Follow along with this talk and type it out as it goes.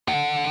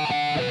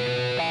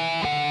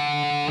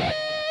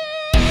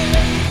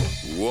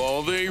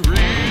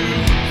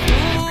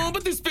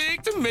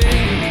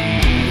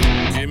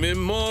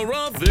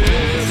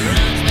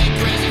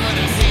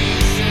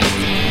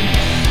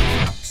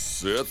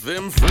Set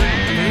them free.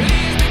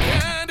 Please be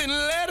kind and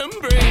let them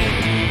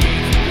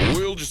breathe.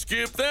 We'll just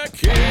skip that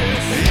kiss.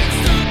 And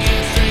start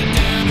getting straight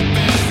down to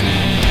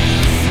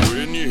business.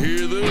 When you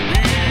hear the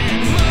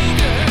beat, move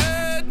your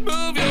head,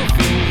 move your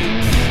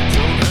feet.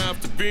 Don't have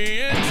to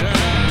be in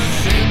time.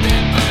 Shake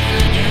that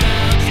body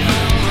like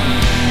you're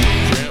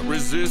right. Can't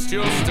resist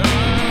your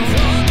style.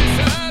 Gorgeous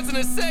eyes and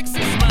a sexy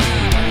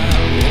smile.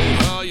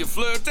 Oh, how you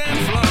flirt and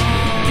flaunt.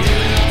 Give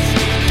it up,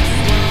 sugar, this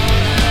is what I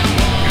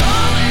want.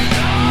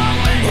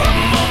 I'm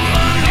on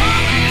my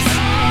knees,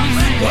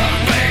 I'm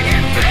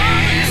begging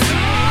please.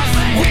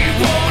 We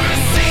wanna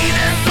see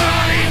that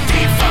body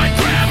defy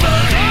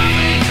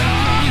gravity.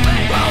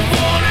 I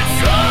want it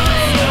slow,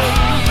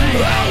 I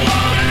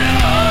want it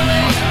all.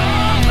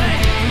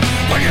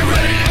 Are you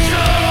ready to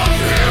jump?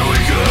 Here we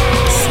go.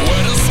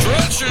 Sweater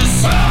stretches,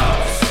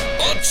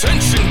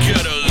 attention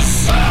getters,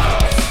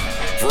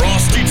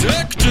 frost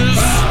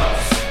detectors,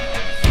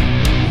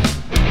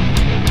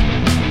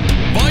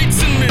 bites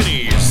and minis.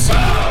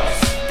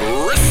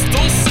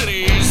 Bristol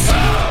cities,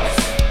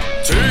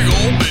 take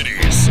old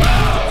biddies.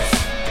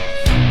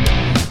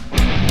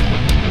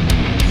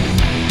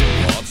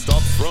 Hot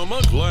stops from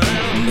a glam.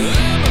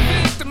 I'm a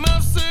victim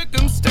of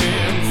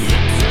circumstance.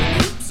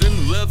 Hips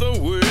and leather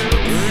whips.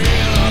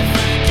 Real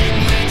authentic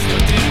makes no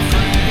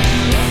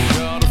difference. I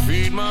gotta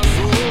feed my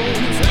soul.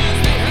 Times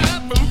they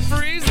happen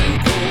freezing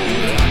cold.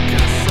 Like I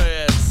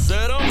said,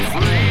 set 'em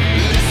free.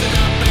 Listen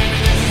up, baby,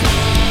 this is what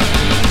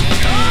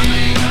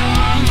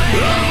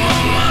I'm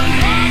on my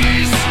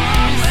knees.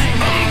 I'm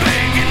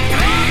begging,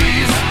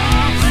 please.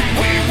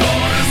 We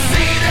wanna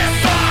see that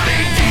body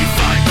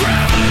defy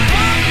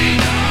gravity.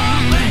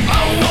 I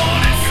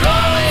want it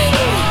slow.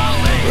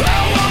 I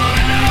want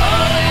it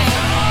all.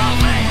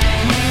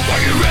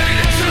 Are you ready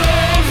to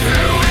jump?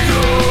 Here we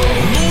go.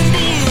 Moon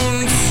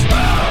balloons,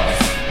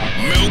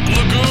 milk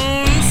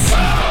lagoons,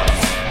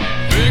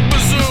 big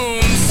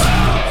bazzoons,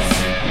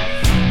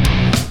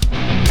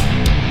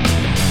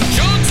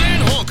 jugs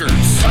and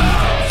honkers,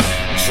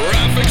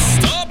 traffic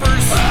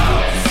stoppers,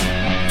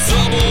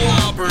 double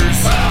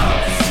hoppers.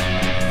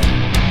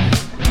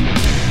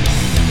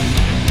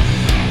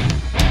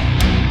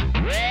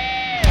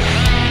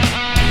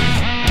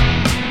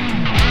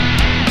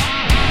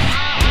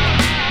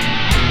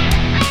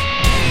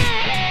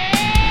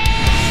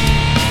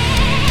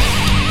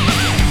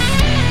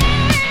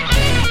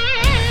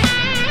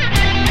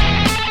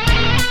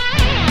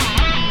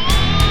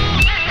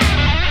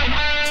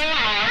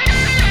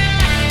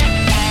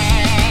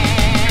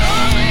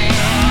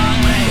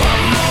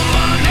 I'm on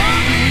my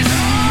knees.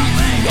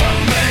 I'm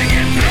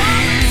begging,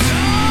 please.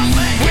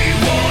 We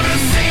wanna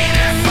see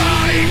that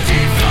body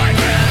defy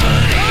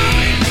gravity.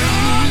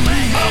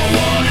 I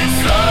want it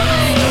slow.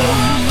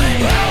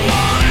 I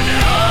want it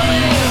all.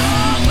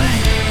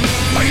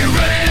 Are you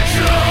ready to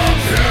jump?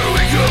 Here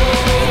we go.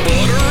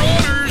 Butter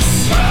orders,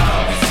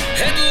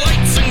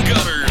 headlights and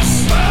gutters,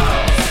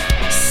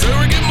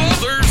 surrogate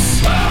mothers,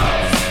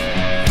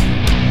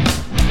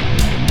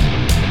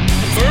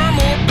 firm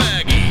or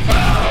baggy,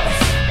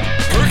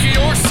 perky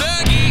or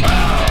saggy,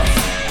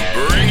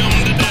 bring 'em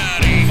to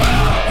daddy.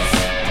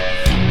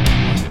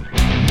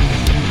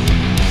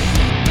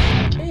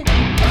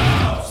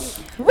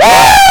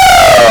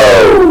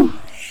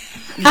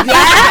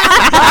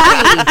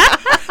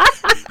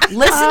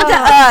 Listen to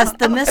us,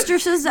 the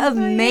Mistresses of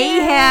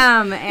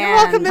Mayhem. And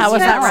welcome, how was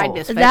that Miss ride,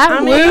 Miss Fitz?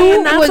 That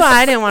woo That's was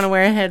why I didn't want to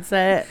wear a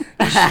headset.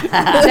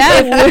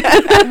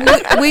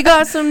 that We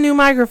got some new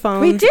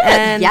microphones. We did,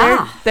 and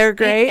yeah. they're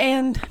great.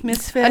 And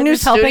Miss A Fitz new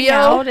is helping studio.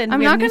 out. And I'm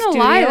we not have a gonna new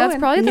lie, studio that's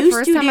and- probably the new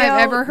first time I've studio,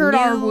 ever heard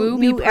our new- woo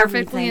be new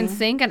perfectly in everything.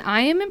 sync, and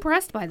I am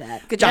impressed by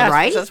that. Good job,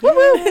 right? Mrs. Woo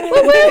woo woo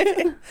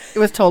woo. It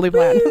was totally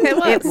planned. It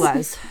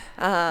was.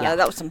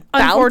 That was some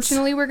bounce.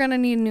 Unfortunately, we're gonna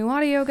need a new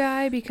audio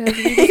guy because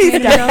we He's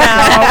just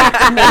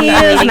deaf now. He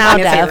is now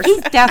deaf.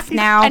 He's deaf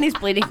now. And he's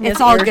bleeding from It's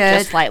his all ears good.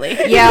 just slightly.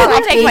 Yeah,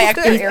 I'll take my he's-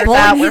 extra he's ears pulling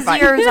out. We're his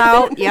fine. ears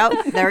out. Yep,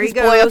 there he boy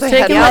up goes. the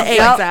Taking Yep, the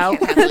yep. eggs out.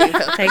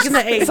 Taking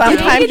the eggs out.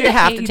 Sometimes you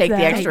have to Eggs take the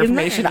out. extra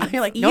information out.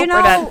 You're like, nope, You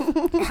we're done.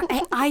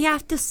 know, I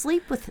have to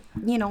sleep with,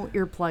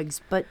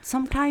 earplugs, but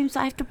sometimes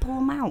I have to pull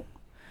them out.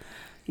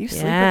 You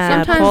sleep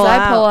Yeah, sometimes pull I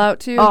pull out. out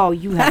too. Oh,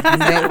 you have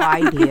no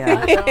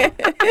idea.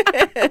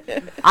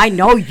 I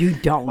know you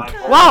don't.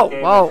 Whoa,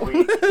 whoa.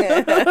 So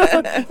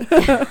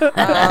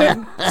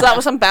that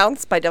was some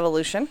bounce by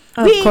Devolution.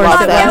 Of We course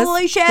love it was.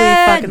 Evolution. We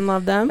fucking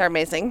love them. They're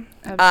amazing.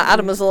 Out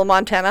of Missoula,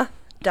 Montana.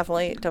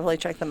 Definitely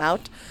check them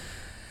out.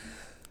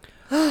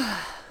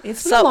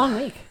 It's been a long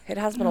week. It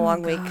has been a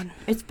long week.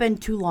 It's been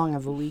too long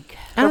of a week.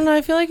 I don't know.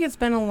 I feel like it's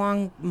been a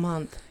long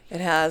month. It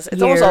has.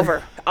 It's almost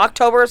over.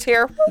 October's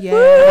here.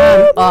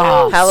 Yeah.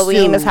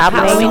 Halloween is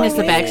happening. Halloween is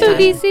the best time.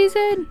 Spooky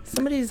season.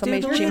 Somebody's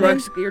Somebody's doodling.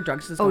 cheating. Your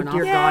drugs is Oh, going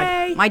dear off.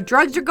 God. My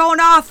drugs are going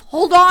off.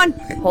 Hold on.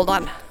 Hold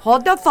on.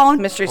 Hold the phone.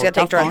 Mystery's Hold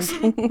gotta take the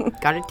phone.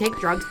 Gotta take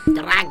drugs.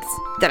 Drugs.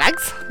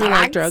 Drugs? We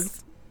like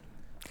drugs.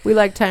 We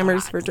like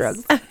timers for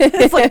drugs.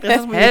 It's like,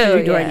 this is when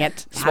you're doing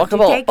it. Smoke a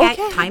bowl. Take that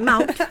time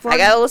out. I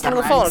gotta listen to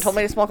the phone. It told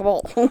me to smoke a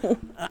bowl.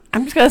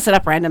 I'm just going to set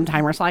up random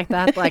timers like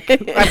that. Like,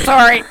 I'm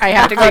sorry, I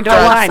have to go do a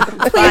line.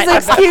 Please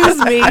excuse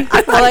me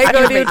while I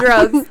go do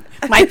drugs.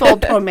 My soul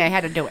told me I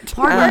had to do it.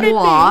 Pardon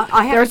law.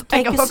 I have There's to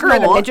take a a hooker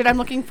and a smoke. midget I'm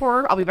looking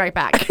for. I'll be right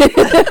back.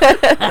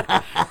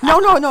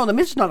 No. The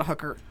midget's not a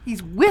hooker.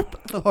 He's with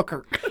the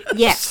hooker.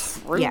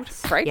 Yes.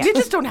 Yes. Right? Yes.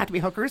 Midgets don't have to be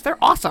hookers. They're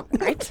awesome.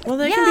 Right? Well,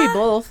 they can be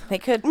both. They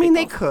could. I mean,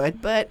 they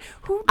could, but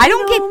who? I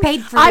don't get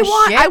paid for I this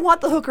want. shit. I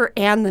want the hooker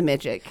and the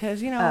midget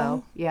because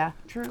Oh, yeah,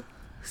 true.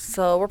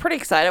 So we're pretty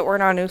excited. We're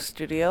in our new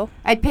studio.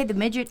 I'd pay the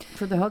midget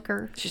for the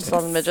hooker. She's still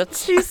in the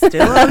midgets. She's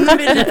still on the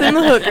midgets and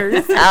the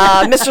hookers.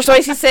 Mr.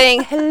 Swayze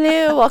saying,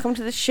 hello, welcome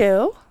to the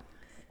show.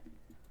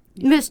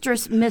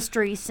 Mistress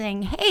Mystery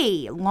saying,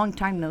 hey, long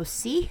time no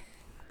see.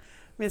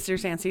 Mr.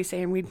 Sansi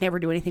saying we'd never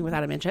do anything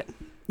without a midget.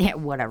 Yeah,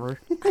 whatever.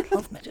 I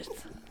love midgets.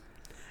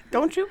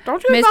 Don't you?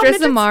 Love Mistress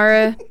midgets?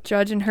 Amara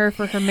judging her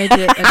for her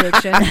midget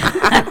addiction.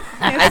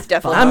 I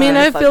definitely. I mean,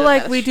 I feel feel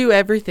like we do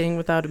everything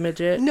without a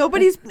midget.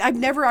 Nobody's. I've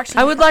never actually.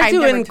 I would like I've to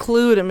never-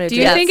 include a midget.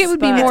 Do you think it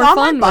would be but- more It's on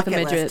my fun with a bucket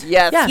list. midget?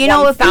 Yes. Yeah. You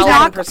know, if we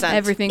knock 1000%.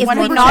 Everything's If more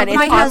we 100%, knock it's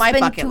my on my husband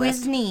bucket to list.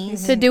 his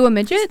knees, To do a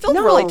midget? Still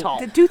really tall.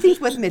 To do things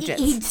with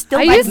midgets. he'd still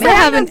I like used to me.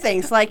 have Random an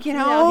things like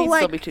No, he'd like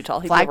still be too tall.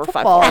 He'd be flag over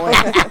football.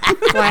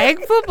 5'4".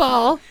 flag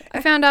football.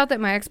 I found out that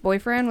my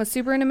ex-boyfriend was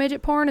super into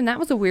midget porn, and that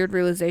was a weird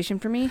realization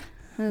for me.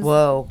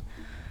 Whoa.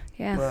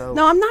 Yeah.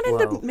 No, I'm not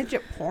into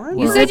midget porn.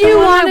 You Whoa. said Is it you the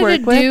one I wanted work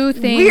to with?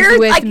 do things Weird,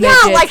 with like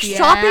midgets. yeah, like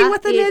shopping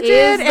with a it midget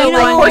is and the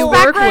like one you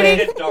horseback work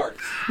riding. with.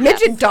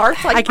 Midget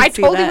darts, like can I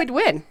see totally that. would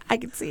win. I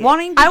can see it.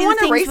 Wanting to I do want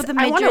to things race. with a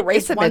I want to midget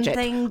race is a one midget.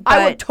 thing, I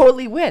but would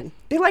totally win.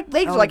 Their like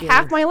legs Oh, are like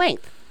half dear. my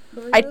length.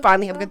 I'd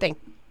finally have a good thing.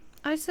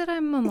 I said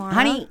I'm Amara.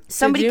 honey,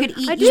 somebody you? could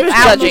eat I you just was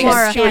out judging.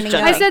 before She was standing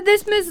judging. I up. said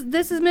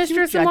this is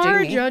Mistress judging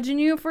Amara me. judging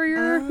you for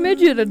your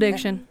midget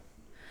addiction.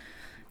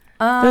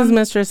 This is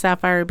Mr.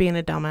 Sapphire being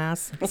a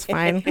dumbass. It's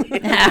fine.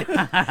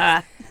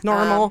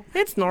 Normal.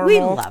 It's normal. We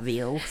love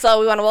you. So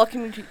we want to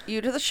welcome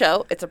you to the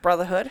show. It's a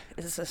brotherhood.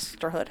 It's a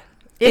sisterhood.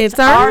 It's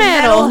our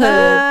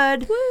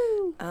metalhood.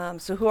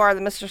 Metalhood. So who are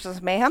the Mistresses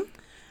of Mayhem?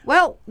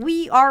 Well,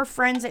 we are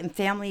friends and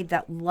family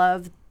that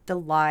love the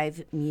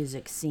live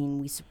music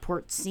scene. We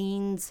support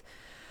scenes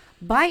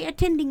by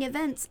attending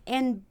events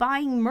and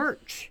buying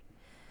merch,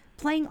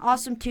 playing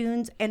awesome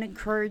tunes, and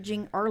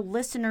encouraging our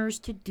listeners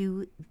to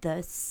do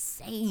the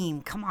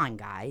same. Come on,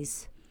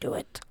 guys. Do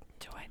it.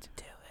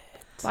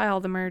 Buy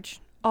all the merch.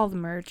 All the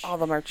merch. All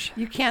the merch.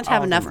 You can't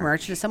have All the enough merch.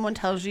 merch. If someone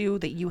tells you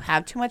that you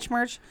have too much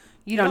merch,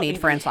 you don't need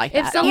friends like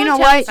If that. someone know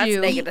tells what?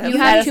 you That's negative. you That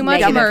have is too much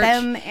negative. merch,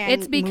 Them and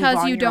it's move because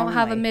on you your don't own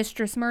have a way.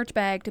 mistress merch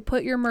bag to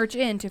put your merch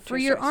in to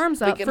free your Sure.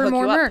 arms We up can for hook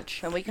more you up,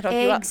 merch. and we can hook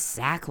you up.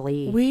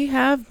 Exactly. We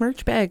have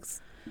merch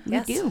bags.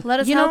 Yes. Let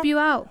us You help know- you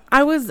out.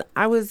 I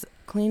was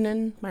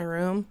cleaning my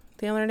room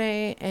the other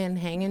day and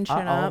hanging shit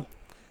up.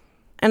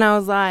 And I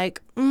was like,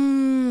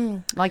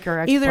 Like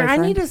your either I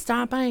ex-boyfriend. need to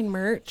stop buying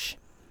merch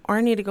or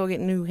I need to go get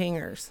new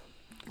hangers.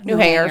 New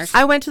hangers.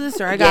 I went to the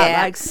store. I got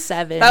Yeah. like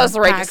 7. That was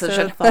the right packs of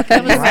decision. fucking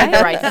That was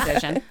the right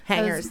decision.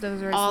 hangers.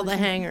 Those were All the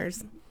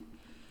hangers.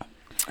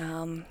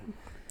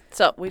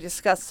 So we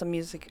discussed some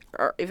music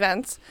or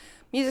events,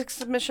 music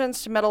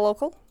submissions to Metal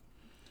Local.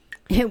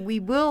 We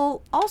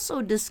will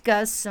also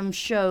discuss some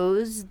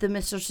shows the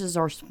mistresses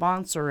are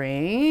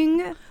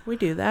sponsoring. We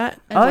do that.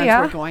 And Oh, ones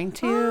yeah? we're going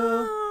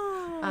to.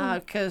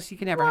 Because you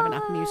can never have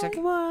enough music.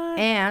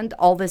 And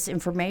all this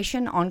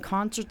information on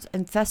concerts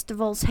and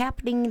festivals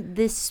happening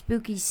this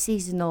spooky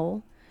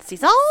seasonal.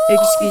 Season.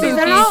 Excuse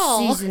me, all.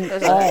 season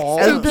There's all.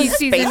 a Spooky space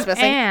season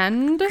missing.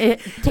 and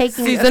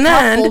Taking Season a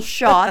couple end.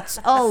 shots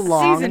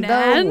along Season the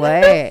end.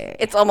 way.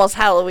 It's almost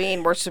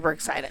Halloween. We're super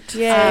excited.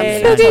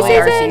 Yay. It's totally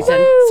our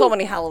season. So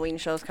many Halloween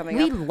shows coming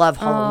We up. love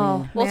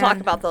Halloween. We'll man. talk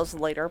about those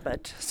later,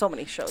 but so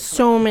many shows.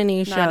 So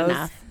many shows. Not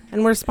enough.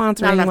 And we're Not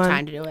sponsoring enough one.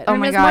 time to do it. Oh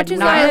and my as God, much as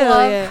not I really.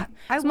 love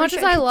as I much wish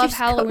as I I could love just go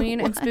to Halloween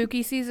and one.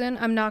 spooky season,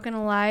 I'm not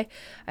gonna lie.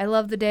 I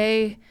love the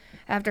day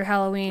after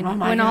Halloween Oh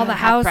my when all God, the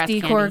hot house pressed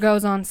decor candy.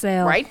 goes on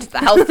sale. Right? The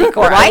house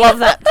decor. I love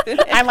that.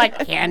 I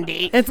like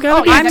candy. It's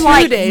gonna be I'm 2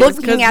 like days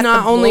looking because at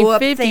not the only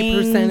blow-up 50%, it's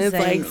things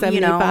like and, you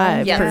know,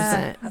 75%.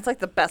 Yes. That's like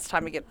the best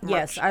time to get merch.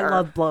 Yes, I or-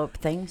 love blow up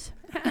things.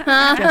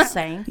 Just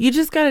saying. You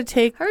just gotta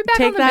take Hurry back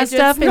on the that midgets.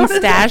 stuff and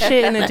stash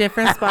it in a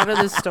different spot of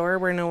the store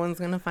where no one's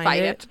gonna find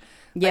Fight it. it.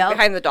 Yeah. Like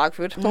behind the dog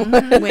food. I am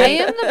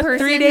the person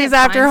 3 days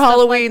that after finds stuff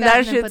Halloween, like that that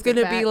and then shit's puts it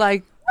gonna be back.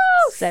 like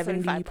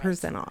 75%.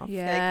 70% off. Like,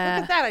 Yeah.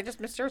 look at that. I just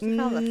mysteriously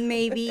found that.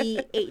 Maybe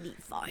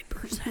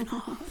 85%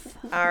 off.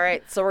 All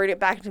right. So we're going to get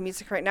back into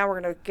music right now.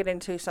 We're going to get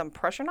into some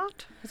Pressure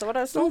Knot. Is that what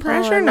I was told?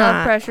 Pressure I love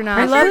Knot. Pressure Knot.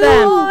 I love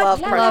them. Love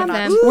Pressure Love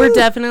Knot. them. We're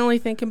definitely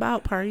thinking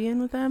about partying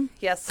with them.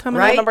 Yes. Coming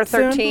Rule up number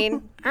soon.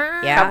 13.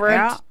 Yeah, Cover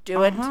yeah. it.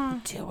 Do it.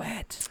 Do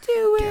it.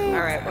 Do it. All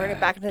right. We're going to get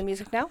back into the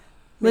music now.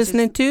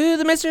 Listening to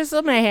the Mistress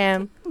of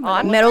Mayhem.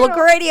 On Metal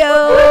Local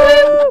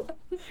Radio.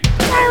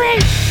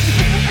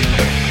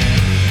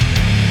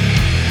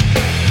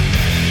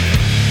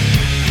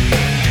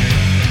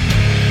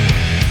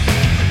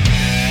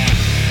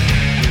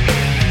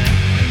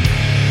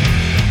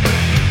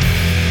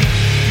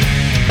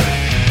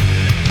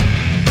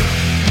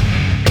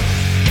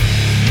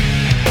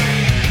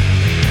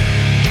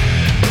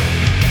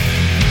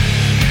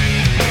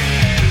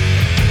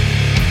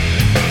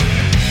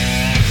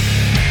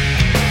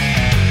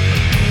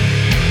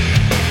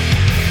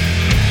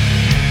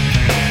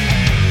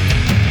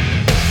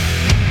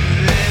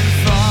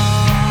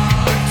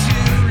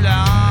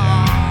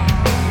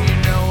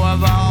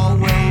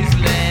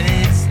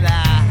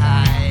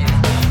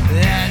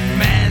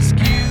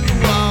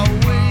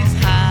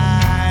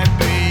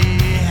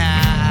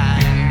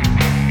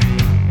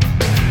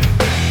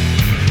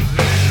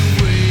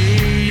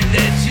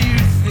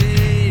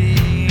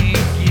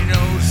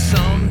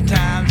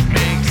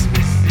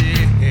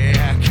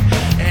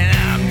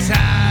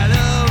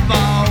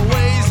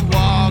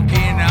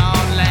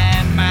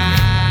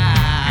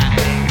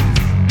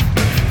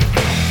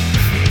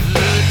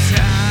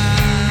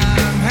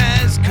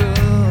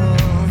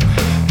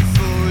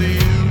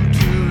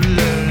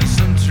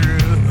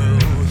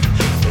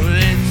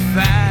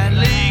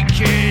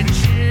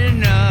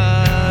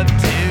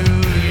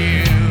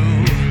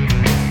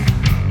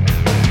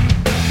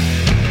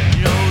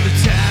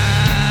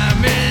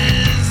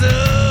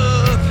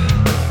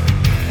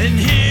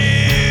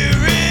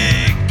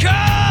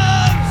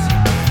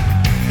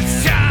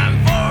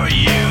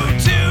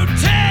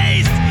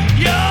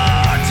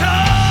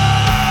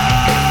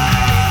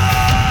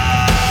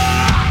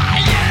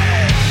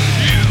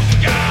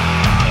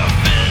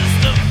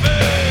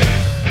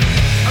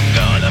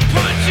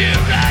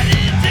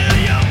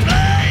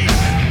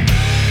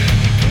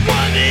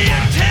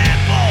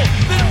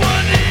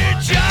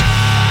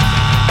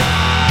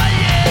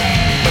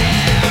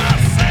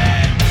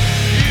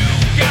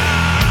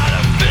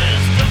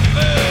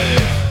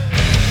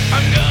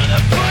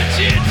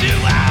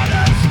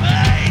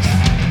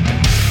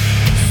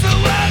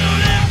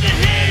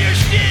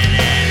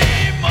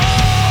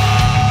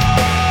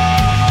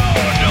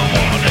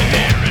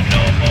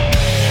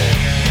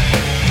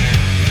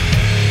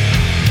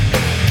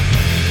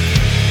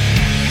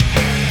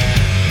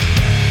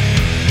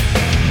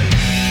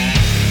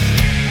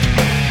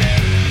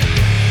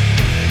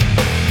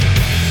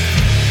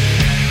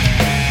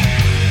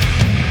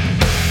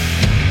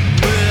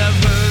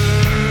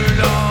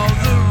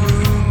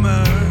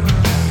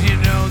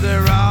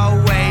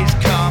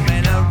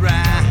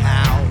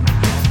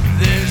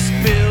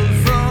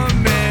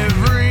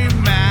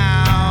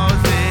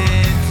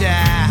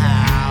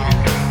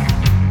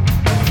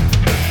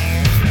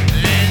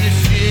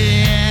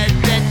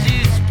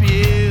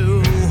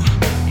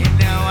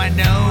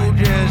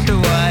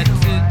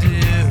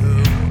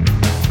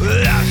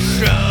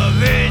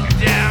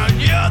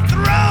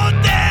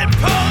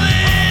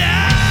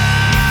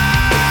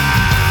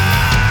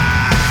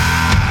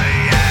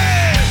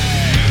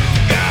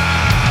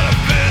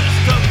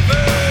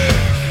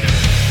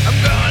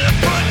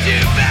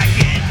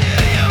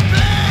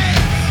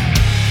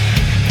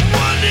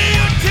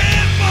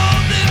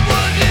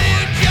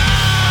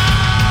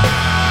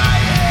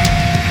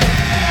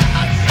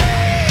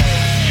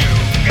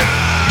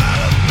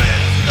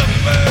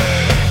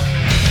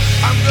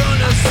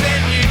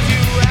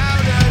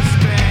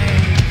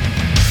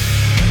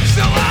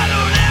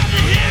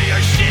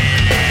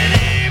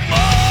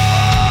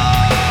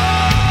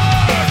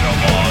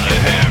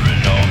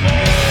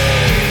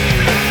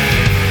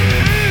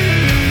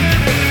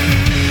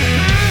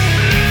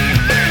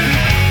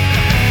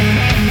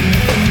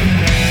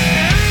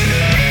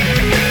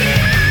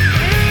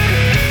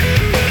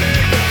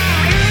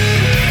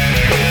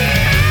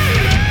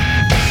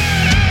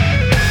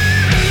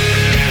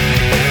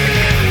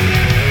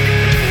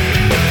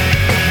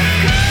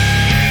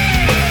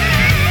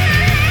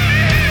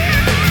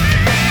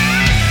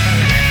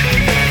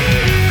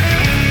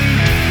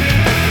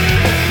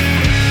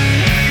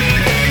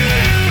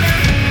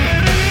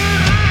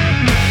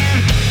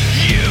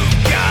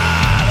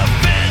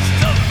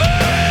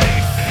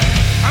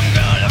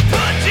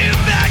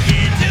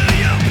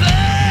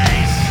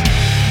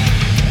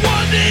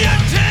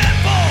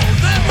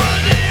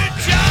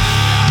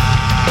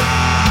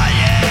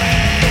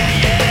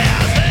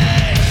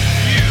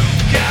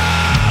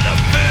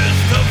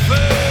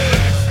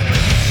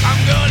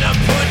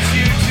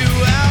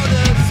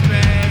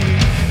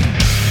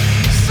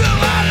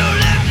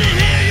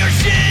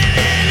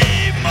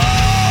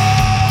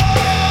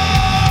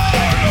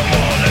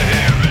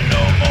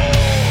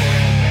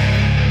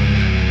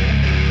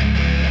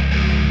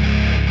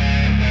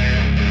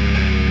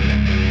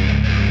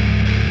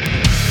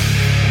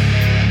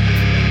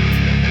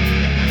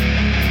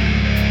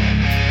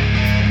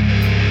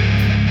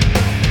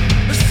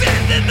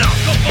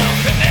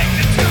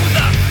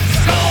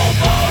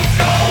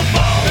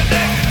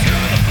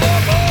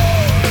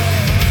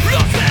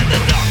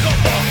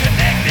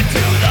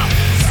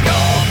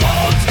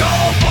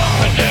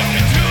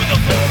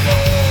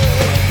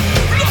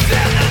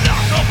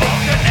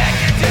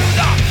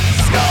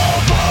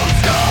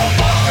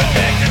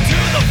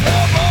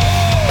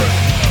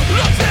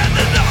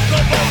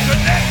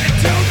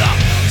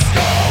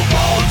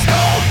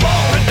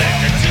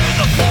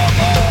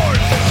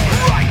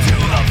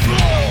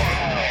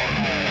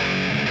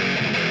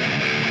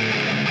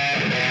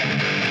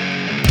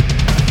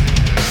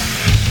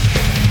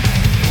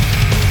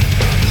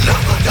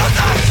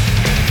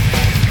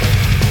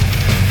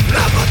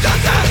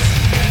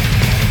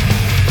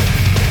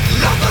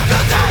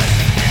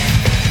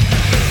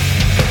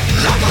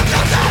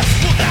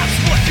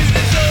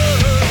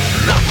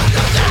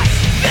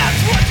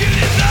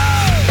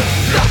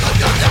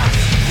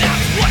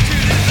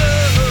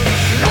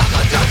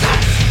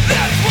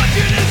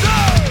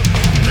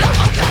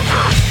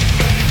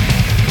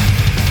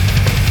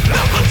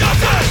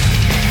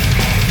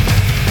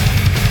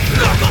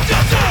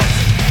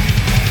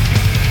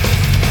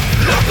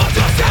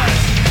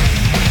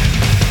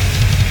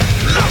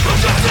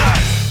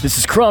 This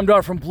is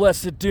Cromdar from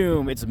Blessed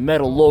Doom. It's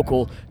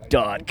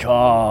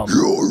metallocal.com.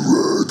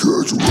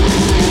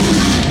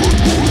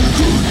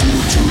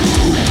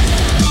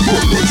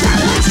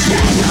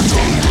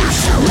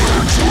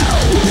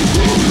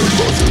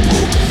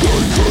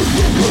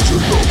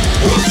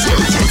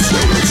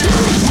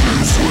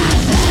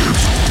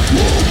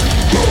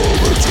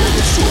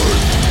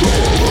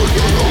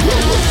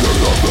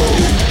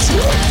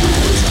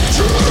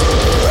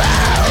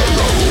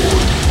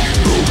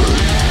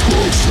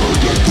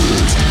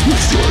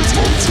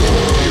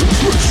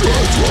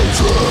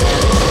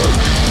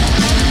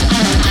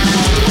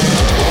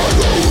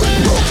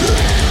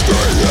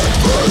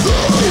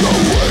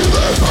 Away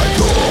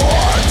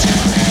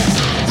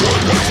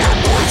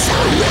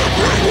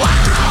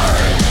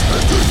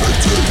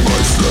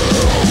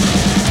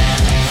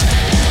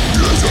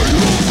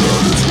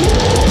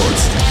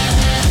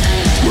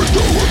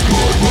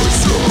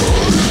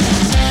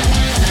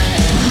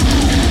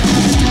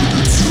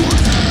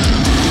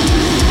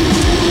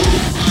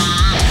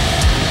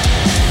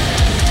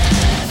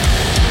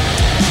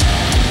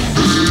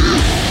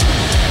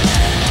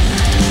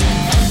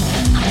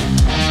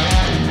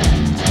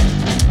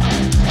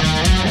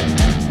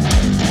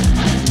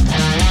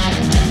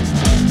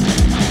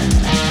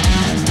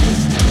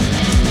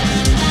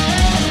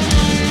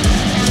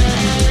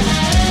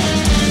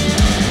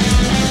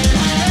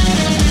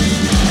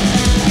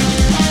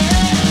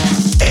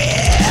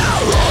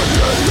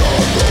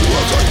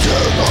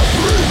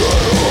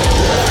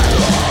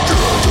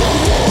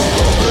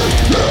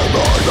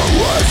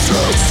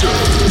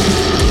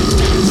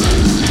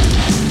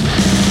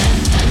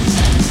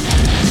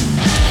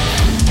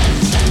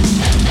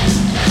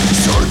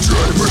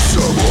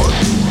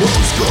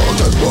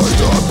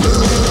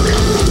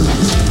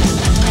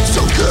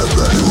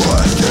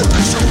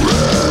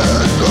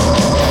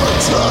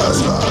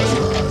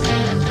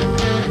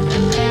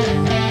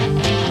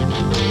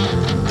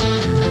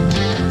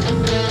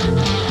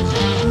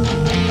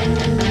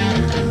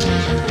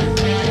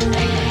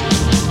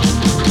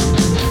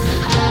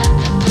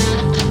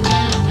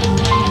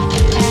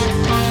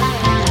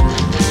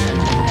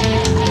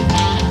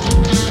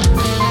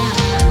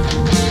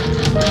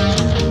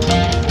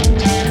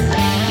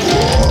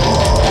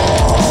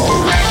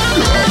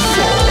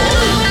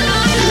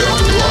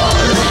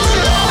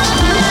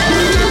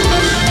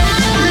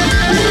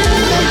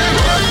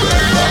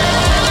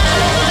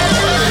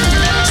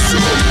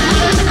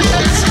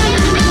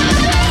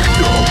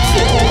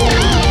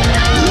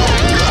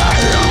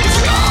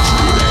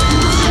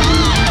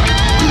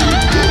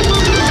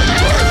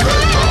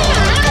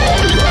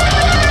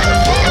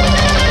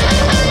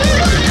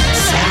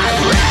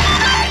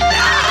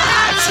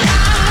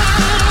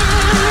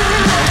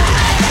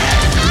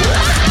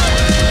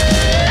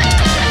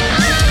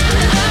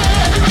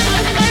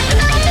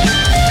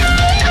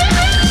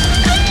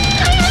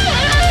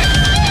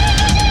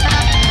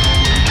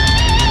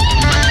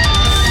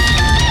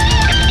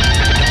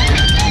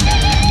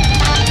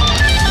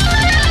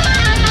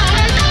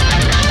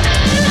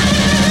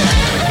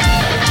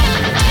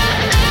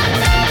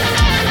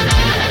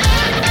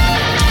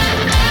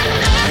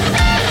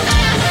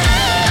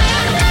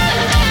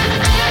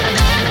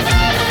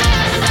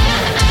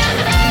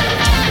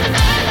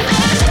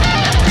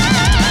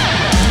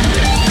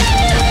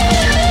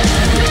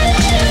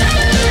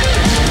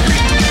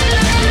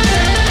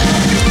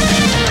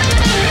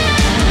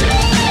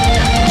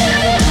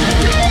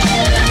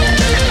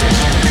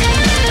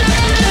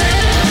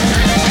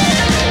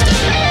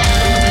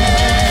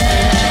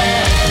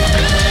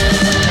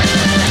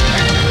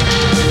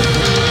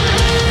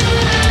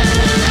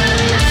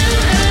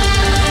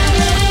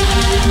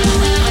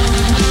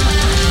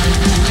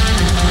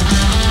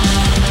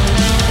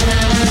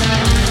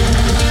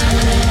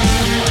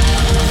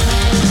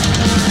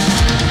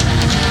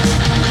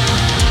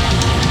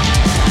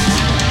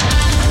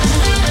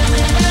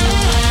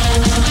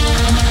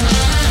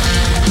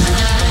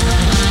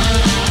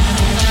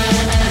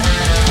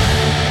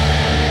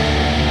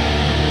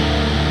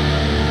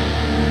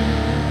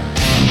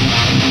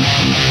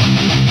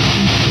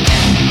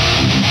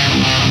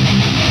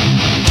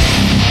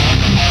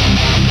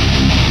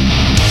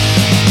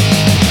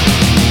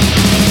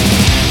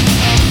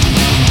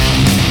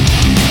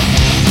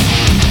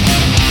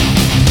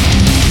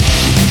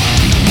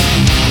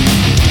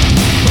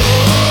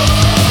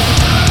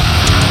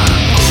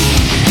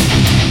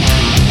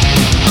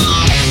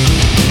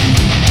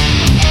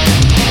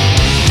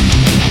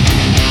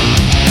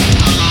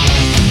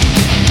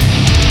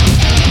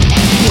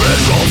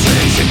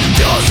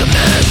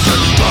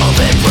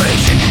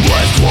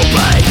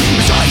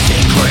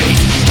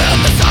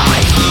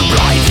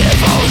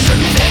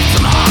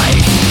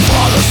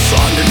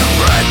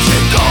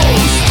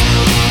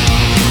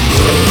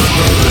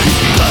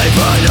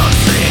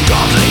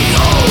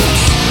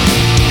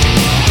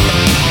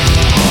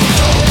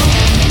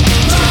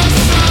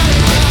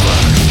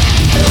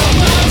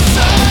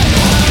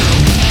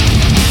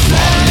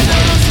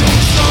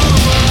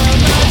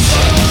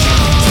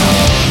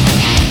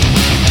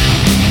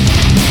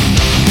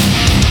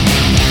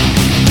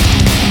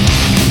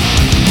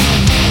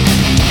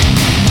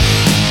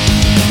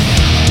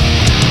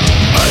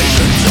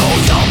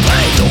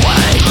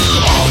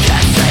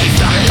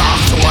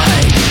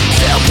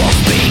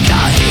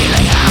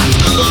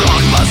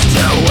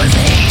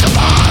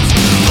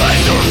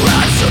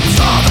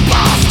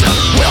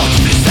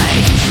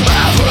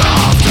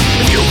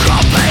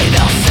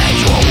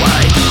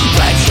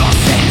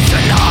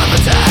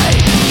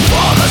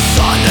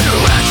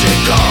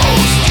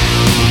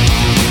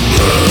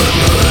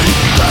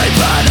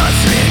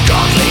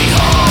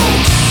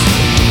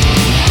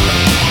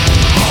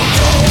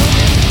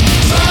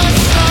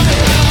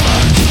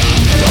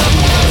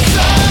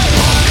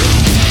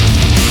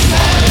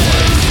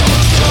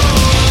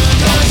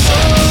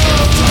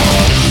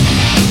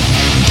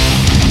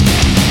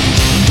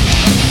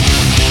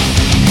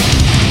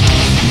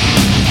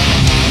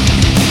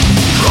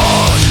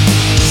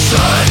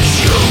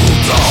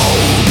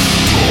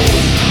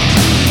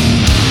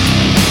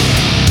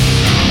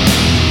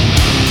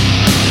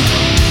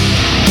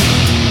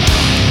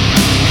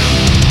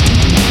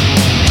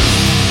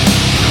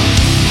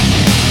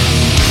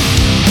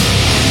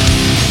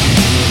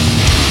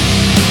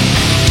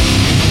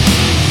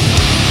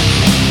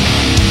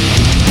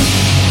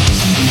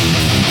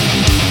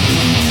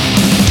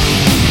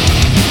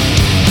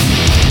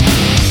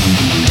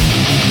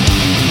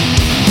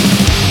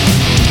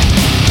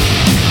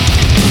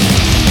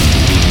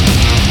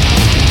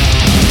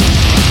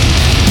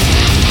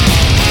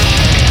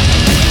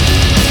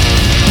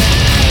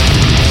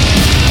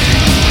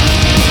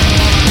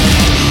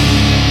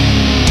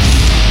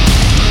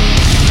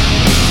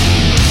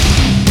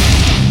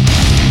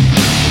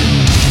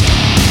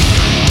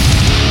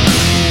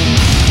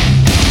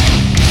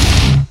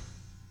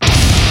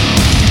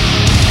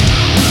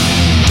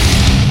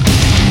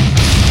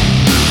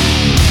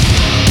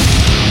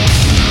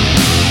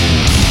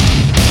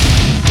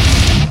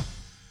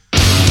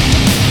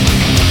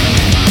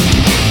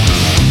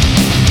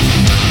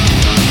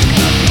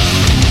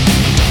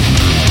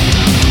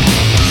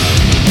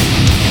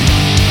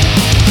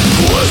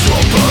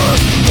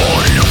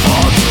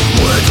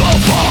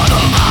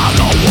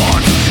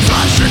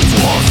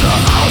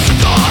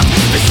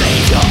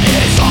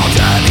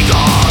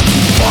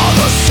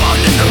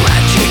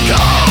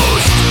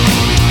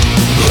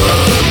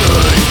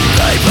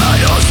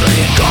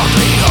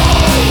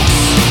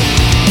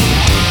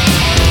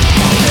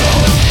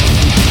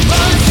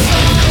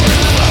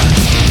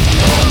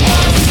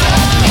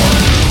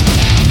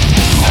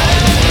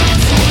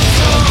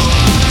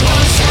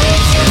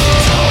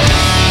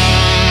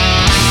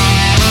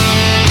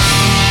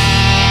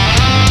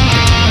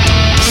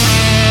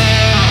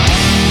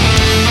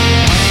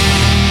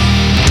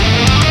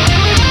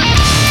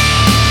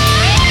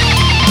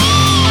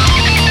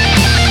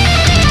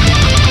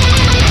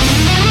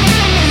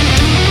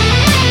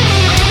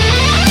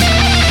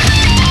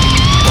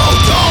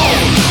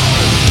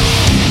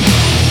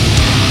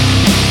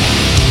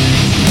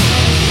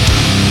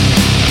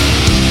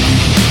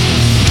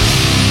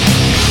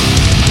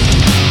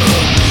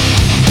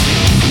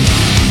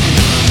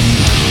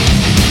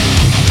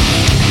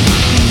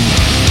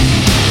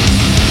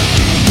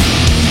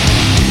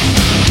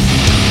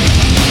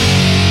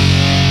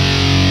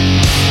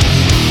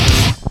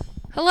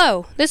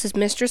Hello, this is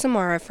Mistress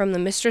Amara from the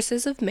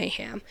Mistresses of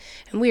Mayhem,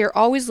 and we are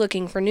always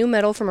looking for new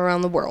metal from around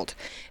the world.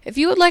 If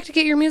you would like to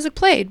get your music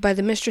played by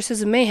the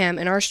Mistresses of Mayhem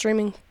in our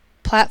streaming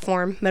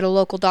platform,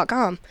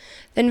 metallocal.com,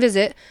 then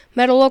visit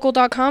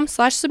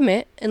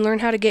metallocal.com/submit and learn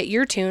how to get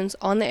your tunes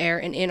on the air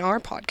and in our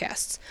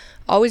podcasts.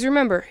 Always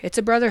remember, it's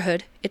a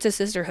brotherhood, it's a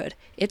sisterhood,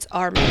 it's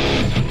our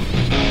metal.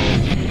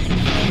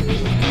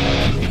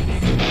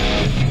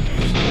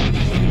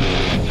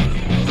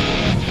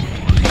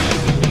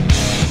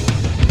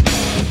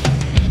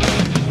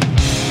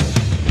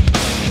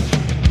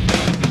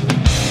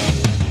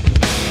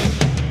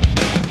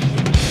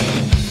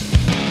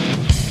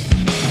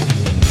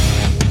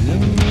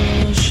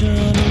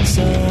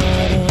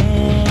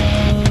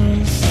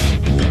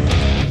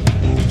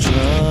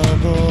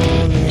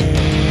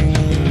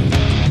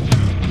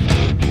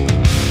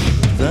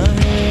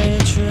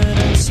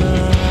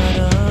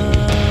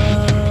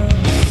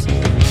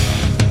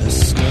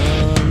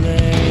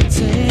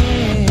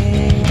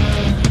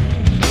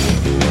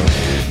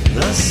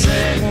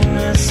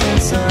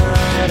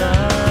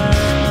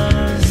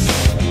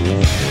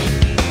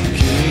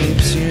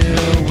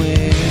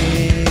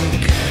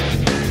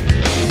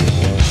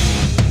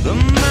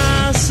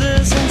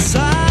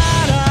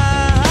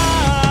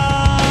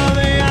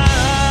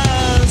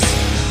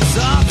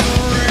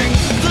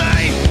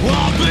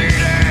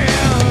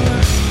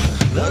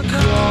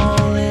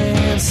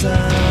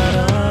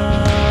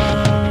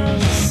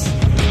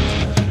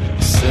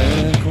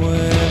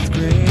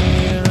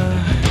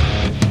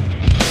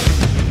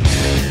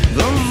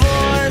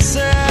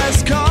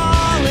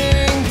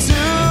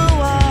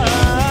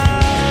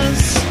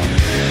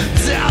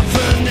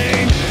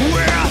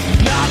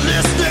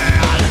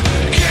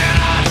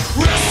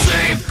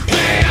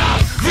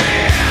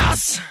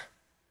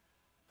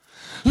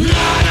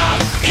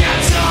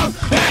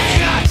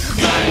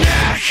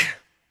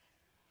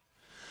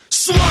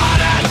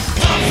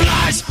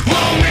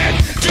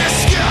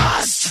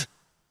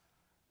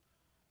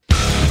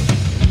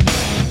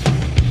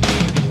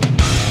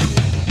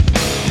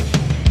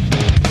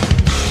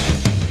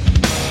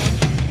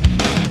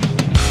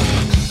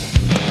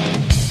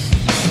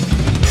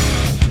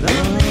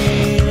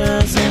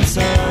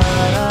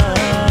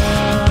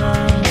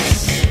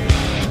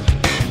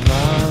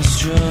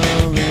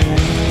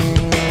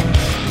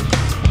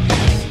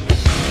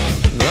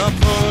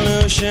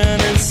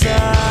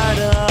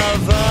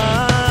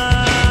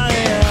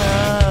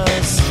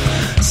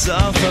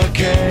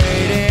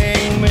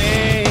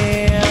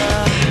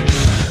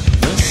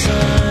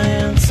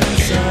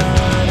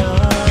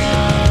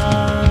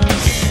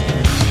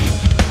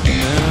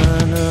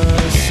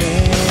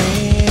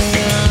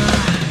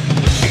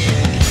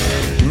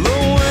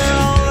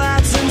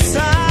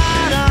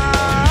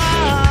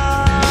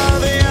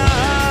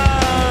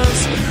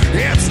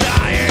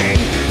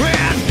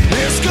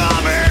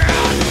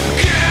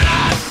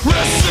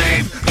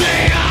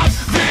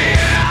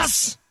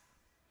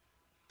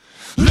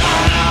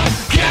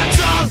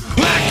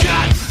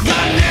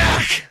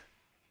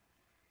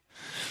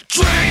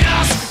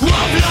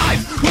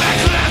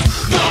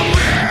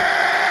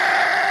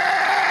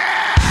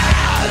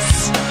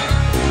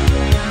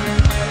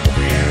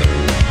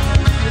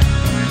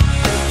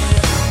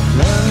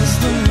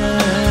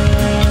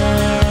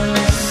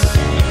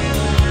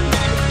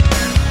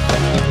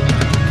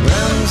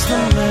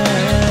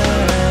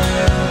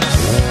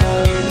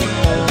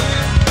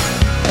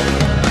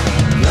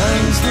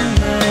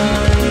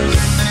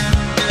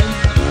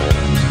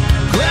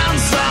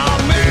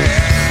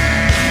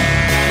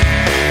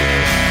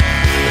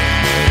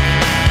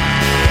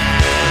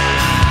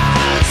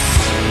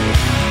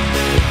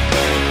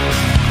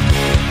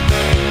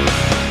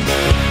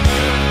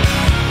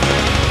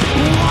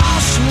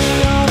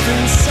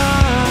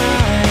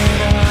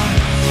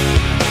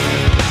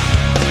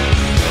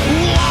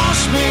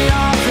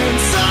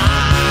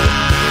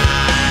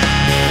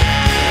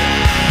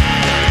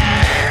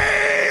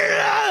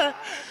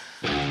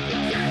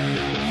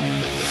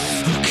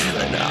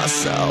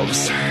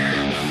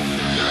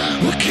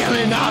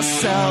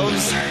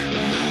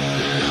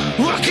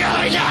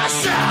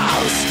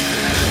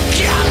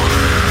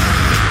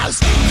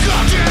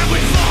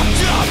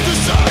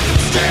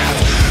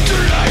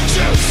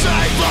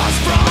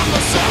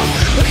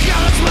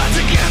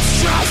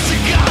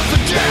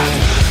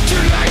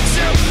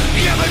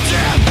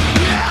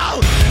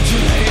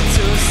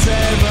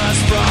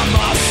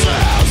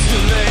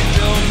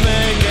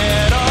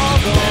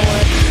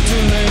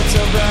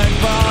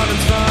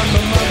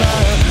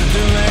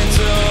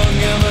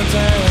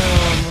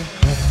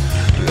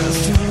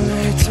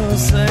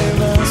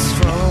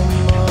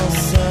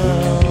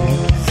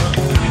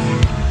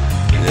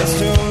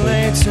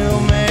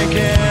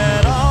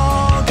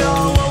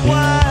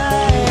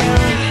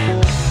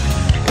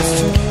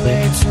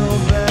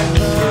 To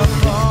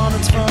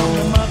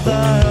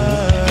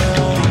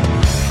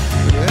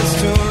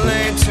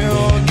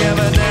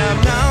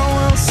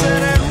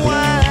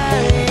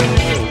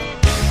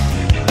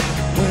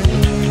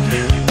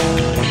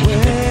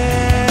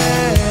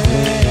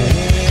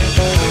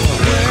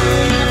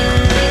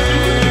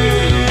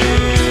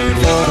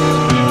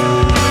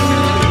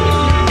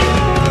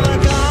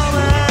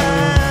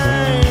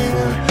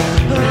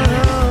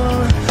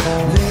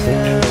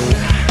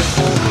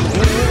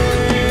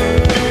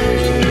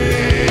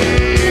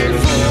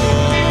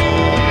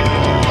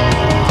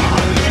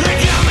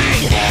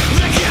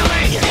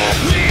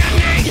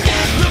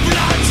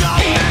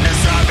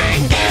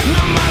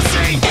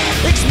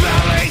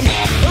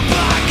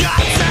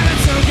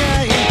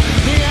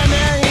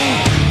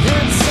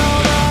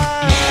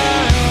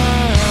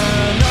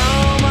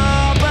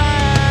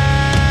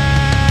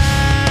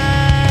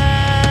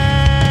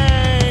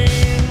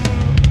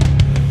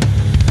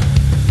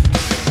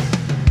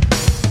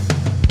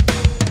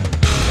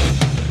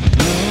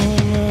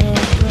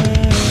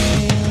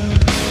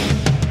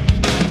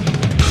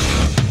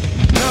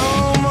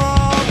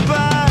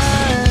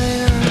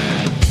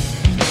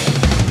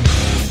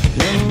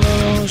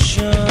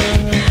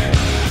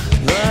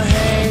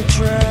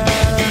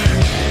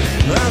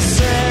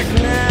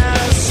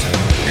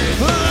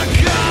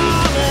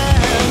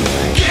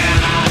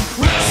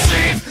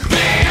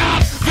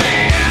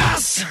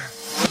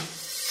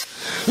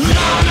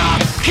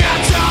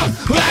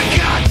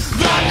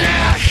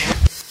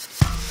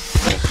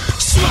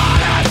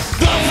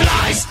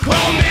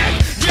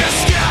omit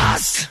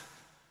disgust.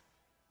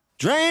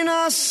 Drain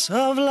us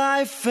of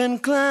life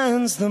and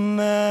cleanse the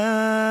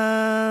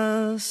mess.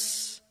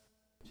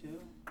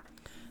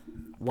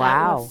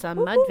 Wow. That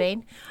was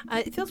Mudvayne.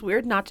 It feels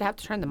weird not to have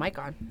to turn the mic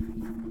on.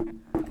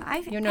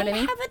 You know what I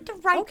mean? have it the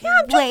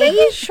right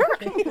way. Sure.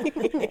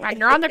 When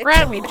you're on the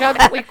ground, we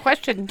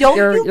question Don't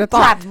your you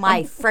thoughts. grab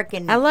my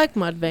frickin' I like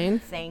Mudvayne.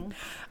 thing.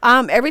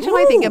 Every time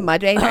I think of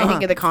Mudvayne, I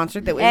think of the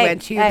concert that we Hey,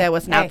 went to. hey, That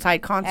was an hey,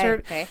 outside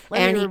concert, hey.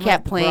 and he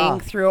kept playing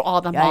Bruh. through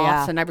all the Yeah,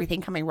 moths yeah. and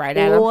everything coming right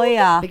at him. Oh,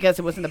 yeah. Because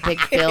it was in the big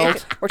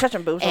field. We're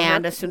touching boobs.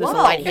 And as soon as the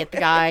light hit the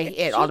guy,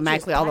 it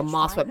automatically all the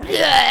moths went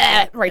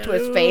right to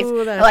his face.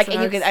 Ooh, that Like, and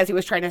you sucks. could, as he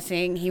was trying to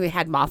sing, he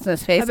had moths in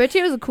his face. I bet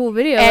you it was a cool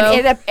video.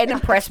 And though. it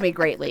impressed me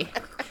greatly.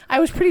 I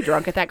was pretty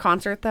drunk at that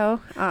concert,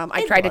 though.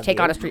 I tried to take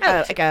on a street,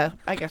 like a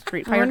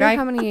street I fighter wonder guy.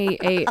 how many he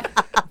ate.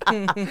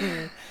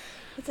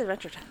 It's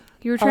Adventure Time.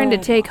 You were trying to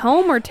take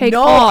home or take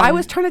No, on? I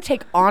was trying to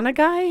take on a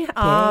guy.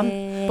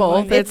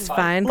 Both. It's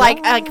fine.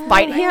 Like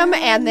fight him,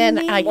 and then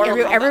like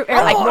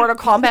like Mortal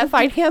Kombat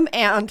fight him,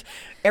 and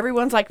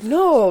everyone's like,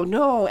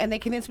 no, and they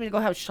convinced me to go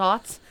have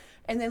shots.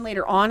 And then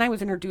later on, I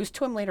was introduced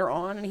to him later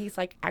on, and he's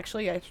like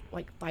actually a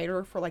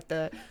fighter for like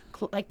the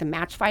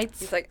match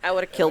fights. He's like, I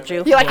would have killed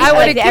you. He, like, I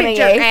would have the kicked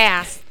your MMA.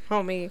 ass,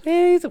 homie.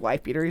 He's a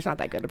wife beater. He's not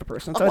that good of a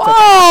person. So it's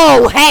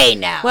Oh, hey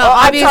now. Well,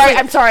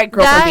 I'm sorry,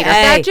 girlfriend beater.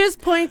 that just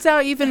points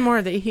out even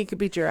more that he could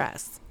beat your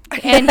ass.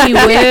 and he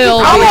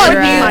will. Come beat on,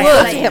 your he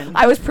ass. will.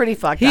 I was pretty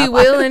fucked He up.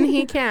 will and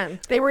he can.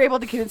 They were able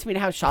to convince me to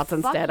have shots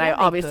instead. yeah, I they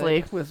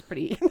obviously was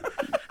pretty.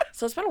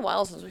 So it's been a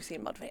while since we've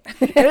seen Mudvayne.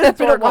 It's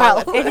been a while.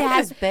 It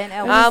has been.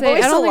 I but we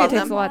don't still think love it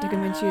takes them. a lot to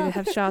convince you to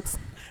have shots.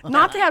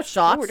 Not to have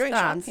shots. we're doing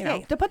shots, You know,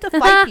 yay. but to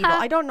fight people.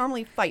 I don't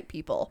normally fight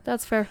people.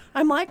 That's fair.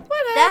 I'm like,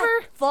 whatever.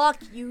 that fuck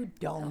you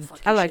don't.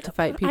 I like to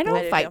fight people. I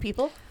don't do fight too.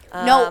 people.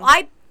 No,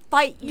 I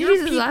fight your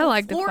Jesus, people I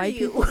like to for fight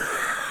you. people.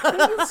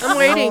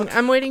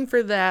 I'm waiting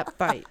for that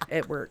fight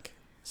at work.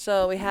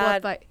 So we What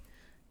had fight?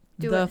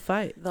 Do the it.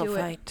 fight. the Do it.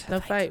 fight.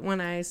 The fight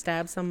when I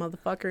stab some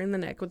motherfucker in the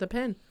neck with a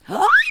pen.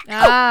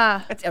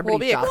 Ah, That's Will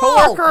everybody's be a job.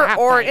 coworker That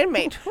or an fight.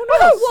 inmate. Who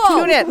knows?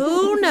 Tune in.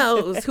 Who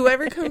knows?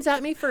 Whoever comes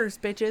at me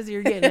first, bitches,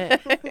 you're getting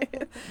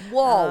it.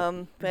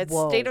 Whoa. It's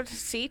Whoa. State of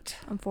Deceit.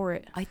 I'm for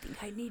it. I think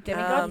I need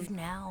Demigod? to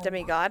now.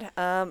 Demigod.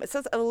 It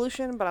says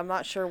evolution, but I'm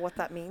not sure what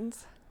that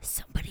means.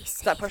 Somebody Is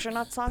say that Pressure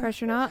Knot song?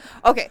 Pressure not.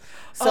 Okay.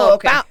 So, Oh,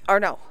 okay. or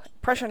no.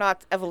 Pressure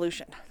Knot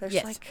evolution. There's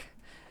Yes. like,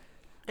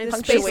 It's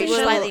Punctuation.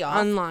 basically Slightly off.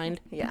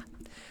 unlined. yeah.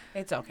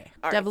 It's okay.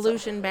 All right,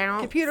 Devolution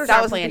bounce. Computers That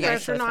aren't was the playing nice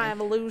Pressure this not time.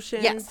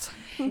 evolution. Yes.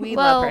 We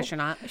Well, love pressure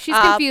not. She's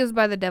confused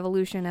by the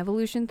devolution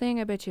evolution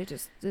thing. I bet you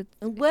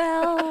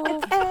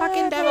Well,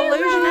 Fucking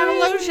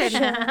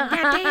devolution.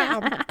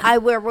 Goddamn. I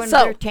wear one So,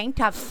 of their tank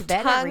tops to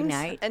bed every tons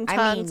night. and I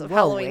tons mean, of whoa,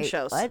 Halloween wait,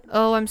 shows. What?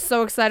 Oh, I'm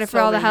so excited for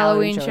So all the many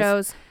Halloween Halloween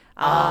shows.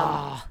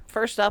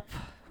 First up,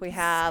 we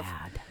have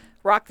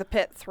Rock the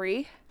Pit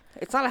 3.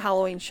 It's not a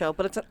Halloween show,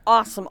 but it's an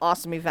awesome,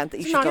 awesome event that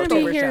you It's should go not going to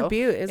to. be here show. in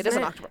Butte, isn't It is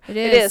in October. It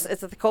It is. is.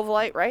 It's at the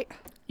Covalite, right?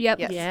 Yep.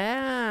 Yes.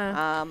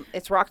 Yeah.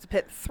 It's Rock the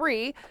Pit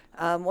 3.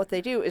 What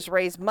they do is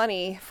raise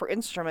money for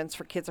instruments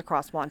for kids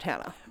across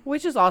Montana.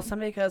 Which is awesome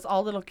because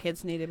all little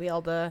kids need to be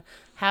able to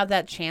have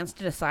that chance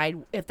to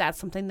decide if that's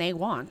something they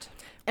want.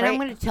 And I'm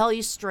Right. going to tell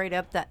you straight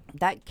up that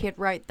that kid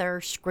right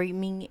there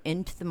screaming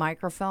into the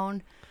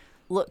microphone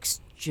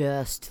looks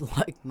just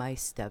like my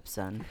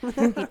stepson.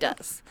 He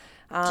does.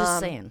 Just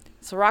saying.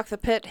 So Rock the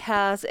Pit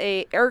has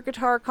a air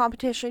guitar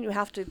competition. You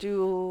have to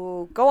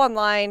go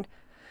online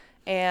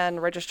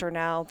and register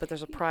now, but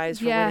there's a prize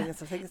for Yeah. winning. I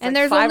think it's And like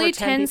there's 5 or only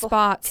 10 people.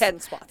 spots. 10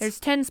 spots. There's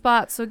 10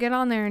 spots, so get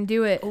on there and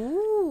do it.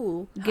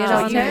 Ooh. Get So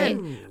on you there.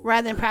 can,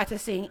 rather than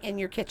practicing in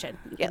your kitchen,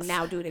 you Yes. can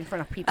now do it in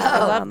front of people. I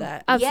love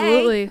that.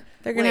 Absolutely.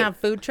 They're going to Wait. have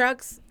food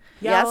trucks.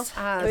 Yes.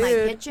 In my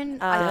Food. kitchen,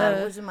 I thought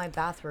it was in my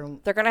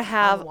bathroom. They're going to On the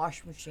have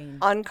wash machine.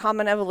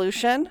 Uncommon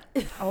Evolution.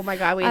 Oh my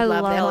God, we I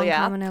love love that. hell yeah.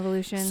 Uncommon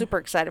Evolution. Super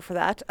excited for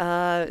that.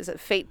 Is it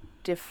Fate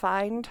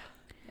Defined?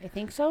 I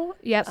think so.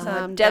 Yep.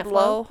 Dead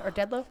Low. or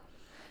Dead Low.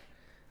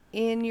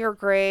 In Your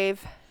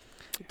Grave.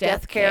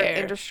 Death Care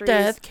Industries.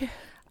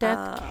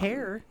 Death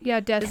care. Yeah,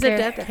 Death Is Care. it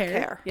death Death care?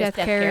 Care. Yes, Death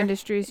Death Care Care.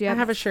 Industries, yeah. I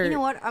have a shirt. You know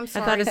what? I'm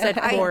sorry. thought it said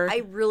core.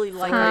 I really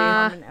like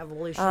Huh. Uncommon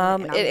Evolution. and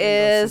I'm It gonna go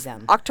see is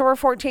them. October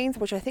 14th,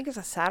 which I think is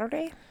a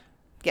Saturday.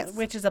 Yes.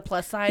 Which is a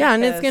plus side. Yeah,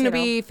 and it's because, going to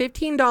you know,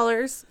 be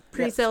 $15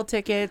 pre-sale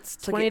tickets,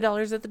 So get-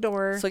 $20 at the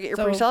door. So get your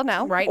So, pre-sale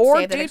now. right, Or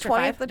save that do extra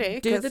 20 5. of the day.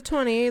 do 'cause the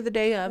 20 the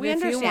day of We if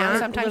you understand. want.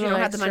 Sometimes you little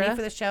don't have the money extra.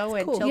 for the show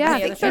Cool. until Yeah, the I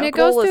day of think the and show. it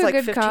goes goal to is a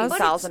like good cause.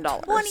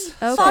 $15,000. $20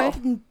 Okay.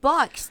 fucking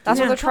bucks. That's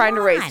what dude. they're trying to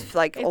Come raise, on.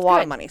 like a It's lot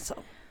good. of money. So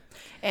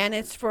And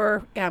it's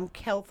for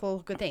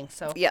helpful good things.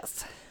 So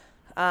yes,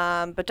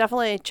 but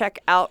definitely check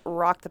out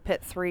Rock the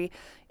Pit 3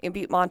 in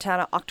Butte,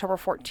 Montana, October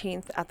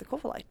 14th at the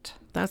Covalite.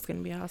 That's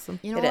gonna be awesome.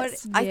 You know It what?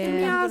 is. I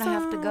think Yeah. I'm gonna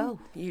have to go.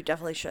 You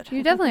definitely should.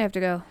 You definitely have to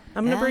go.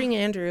 I'm gonna Yeah. bring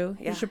Andrew.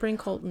 Yeah. You should bring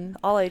Colton.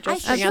 All ages. I Bring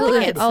out the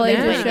Absolutely. kids. All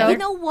Yeah. ages show. You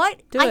know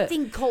what? Do I it.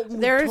 think Colton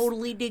would There's-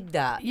 totally dig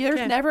that. There's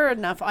Okay. never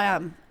enough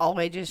all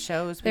ages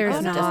shows. There's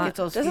because it just not. gets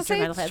those Does it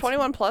future say metalheads. it's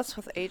 21 plus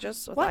with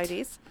ages with What?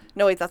 IDs?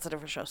 No, wait, that's a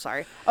different show.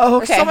 Sorry. Oh,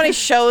 There's so many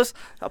shows.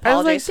 I was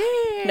Apologies. like,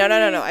 dang,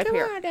 No. I'm come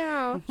here. on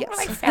now.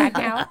 Yes.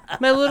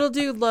 My little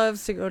dude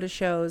loves to go to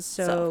shows,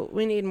 so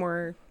we need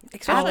more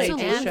Especially all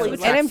ages Absolutely.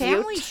 shows. And in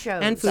family Butte.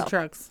 shows. and food So-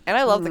 trucks. And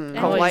I love the And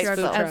Cove food Light. trucks,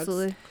 So if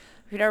absolutely.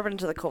 you've never been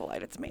to the Cove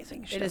Light, it's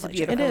amazing. You should It is a definitely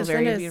check beautiful, It is,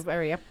 very it is. beautiful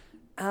area.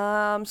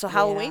 So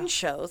Halloween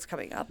shows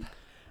coming up.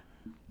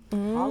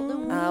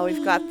 Halloween.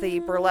 We've got the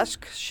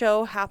burlesque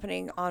show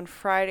happening on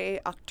Friday,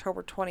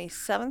 October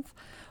 27th,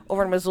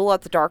 over in Missoula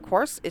at the Dark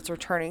Horse. It's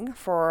returning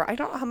for I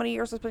don't know how many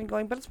years it's been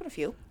going, but it's been a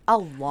few, A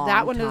long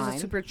That one time. is a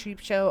super cheap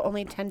show,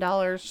 only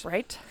 $10.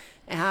 right?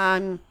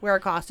 Wear a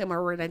costume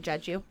or we're gonna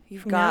judge you.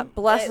 You've got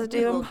Blessed we will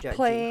Doom judge you.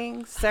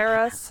 playing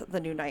Sarah's The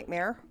New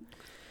Nightmare,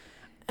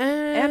 And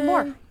and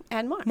more.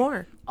 And more.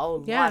 More.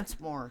 Oh, Yeah. lots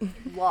more.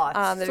 Lots.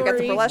 They've got the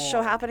Sorry. burlesque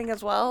show happening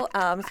as well.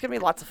 It's gonna be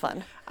lots of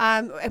fun.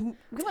 And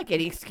we like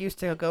any excuse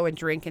to go and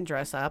drink and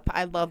dress up.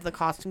 I love the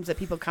costumes that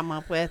people come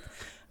up with.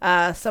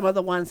 Some of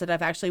the ones that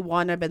I've actually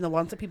won have been the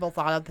ones that people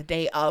thought of the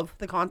day of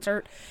the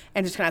concert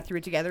and just kind of threw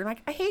it together. And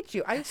like, I hate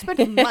you. I spent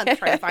a month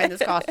trying to find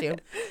this costume.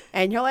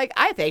 And you're like,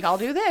 I think I'll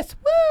do this.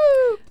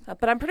 Woo!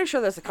 But I'm pretty sure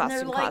there's a And they're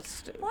costume like,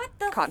 cost- what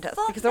the contest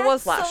fuck? because there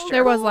was That's last so year.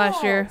 There was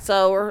last year.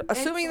 So we're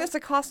assuming there's a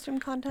costume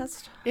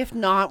contest. If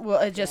not,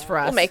 well, just for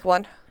us. We'll make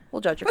one.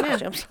 We'll judge your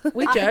costumes.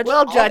 We judge.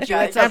 We'll judge you.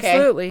 It's okay.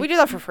 Absolutely. We do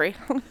that for free.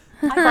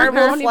 I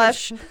Carnival won't even-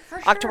 Flesh, for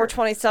October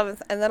sure.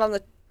 27th, and then on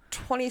the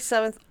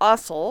 27th,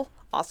 Asshole.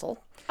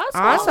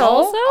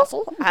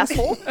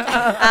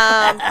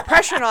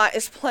 Pressure Knot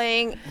is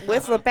playing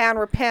with the band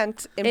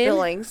Repent in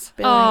Billings.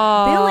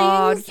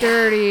 Oh,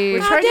 dirty. We're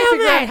trying to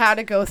figure out how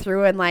to go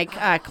through and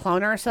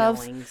clone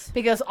ourselves Billings.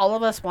 because all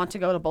of us want to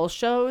go to both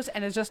shows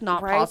and it's just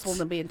not Right. possible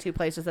to be in two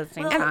places at the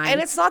same Well, time.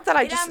 And it's not that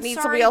I And just I'm need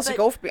sorry, somebody else to but-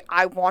 go for me.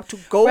 I want to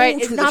go right.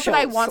 to It's the not shows.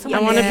 that I want someone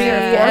I wanna to be be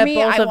at for me.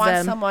 both I of want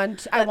them. someone.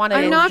 I want to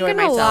I'm enjoy not gonna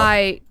myself.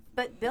 lie.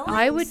 But Billings.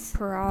 I would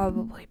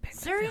probably pick.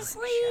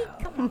 Seriously?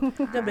 Come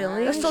on. The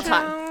Billy. There's still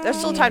time. There's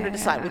still time to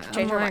decide. We can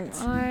change our minds.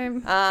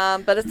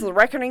 I'm But it's the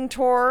Reckoning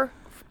tour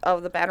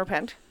of the band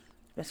Repent.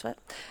 Misfit.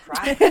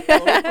 Right.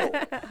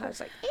 I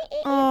was like,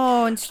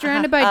 oh, and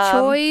Stranded by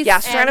Choice. yeah,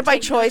 Stranded by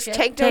Take No Choice. Shit.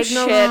 Take no Take shit.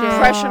 No Shit.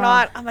 Pressure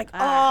Knot. I'm like,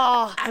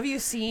 oh. Have you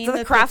seen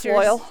The craft pictures?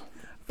 loyal.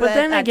 But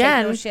then Take No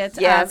again, Shit,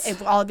 yes.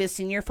 if all of his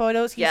senior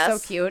photos, he's so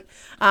Yes. cute.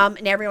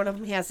 And every one of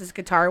them he has his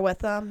guitar with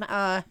them.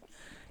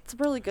 It's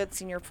really good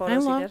senior I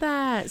photos. he love did.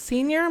 that.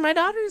 Senior. My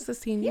daughter's a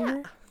senior.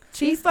 Yeah.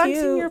 She's fun cute.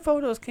 senior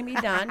photos can be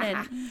done,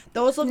 and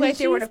those look like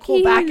they were in a She's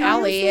cool back cute.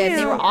 alley, and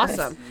they were Yeah.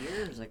 awesome.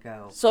 Years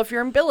ago. So if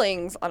you're in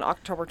Billings on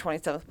October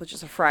 27th, which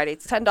is a Friday,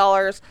 it's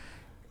 $10.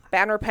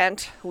 Band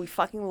Repent, who we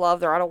fucking love.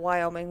 They're out of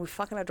Wyoming. We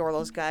fucking adore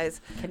those guys.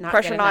 Cannot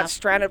Pressure get Knot, enough.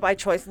 Stranded by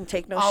Choice, and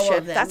Take No All of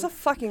Shit. them. That's a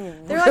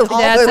fucking They're really like all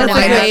That's good an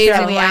lineup. amazing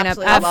Yeah, we lineup.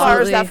 absolutely How love far is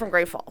Absolutely. that from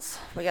Great Falls?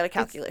 We got to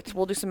calculate.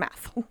 We'll do some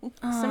math.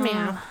 Some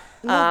yeah.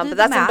 But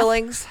that's in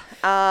Billings.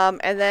 And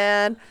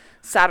then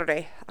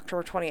Saturday,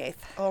 October 28th.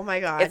 Oh my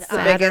god, It's the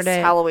biggest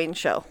Saturday. Halloween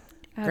show.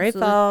 Great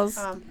Absolutely. Falls.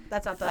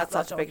 that's not the That's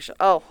last not a one. big show.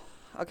 Oh,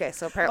 okay.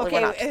 So apparently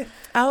we're not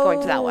Oh,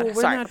 going to that one. we're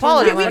Sorry. not doing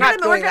Apologies. that We're one.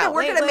 not doing that.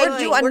 We're gonna We're make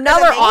do you- we're another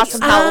gonna make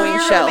awesome you- Halloween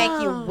we're show. gonna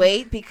make you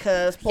wait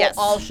because Yes.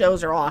 all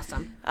shows are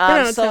awesome.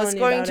 not So telling it's you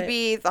going about to it.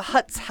 be the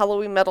Hut's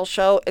Halloween Metal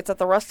Show. It's at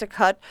the Rustic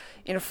Hut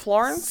in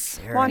Florence,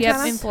 Montana.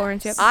 Yep, in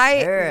Florence. Yep. I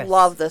Yes.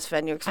 love this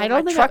venue. I don't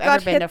my think truck I've ever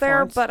got been hit to there,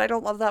 Florence. but I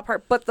don't love that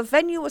part. But the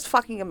venue was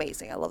fucking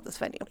amazing. I love this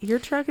venue. Your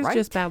truck is Right.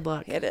 just bad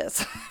luck. It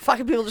is.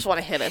 Fucking people just want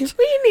to hit it.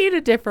 We need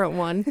a different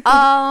one.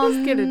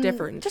 Just get a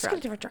different Just truck. get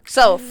a different truck.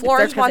 So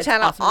Florence, 'cause it's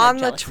Montana, awesome, I'm on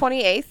the jealous.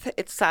 28th.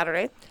 It's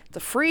Saturday. It's a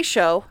free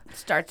show.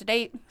 Start to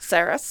date.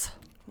 Sarah's.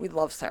 We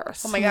love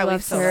Sarah's. Oh my god, we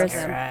love so Sarah's.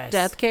 love them.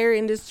 Death Care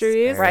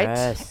Industries. Right?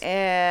 Yes.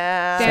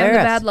 And Damn the Sarah's.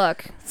 bad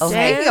luck.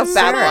 speaking of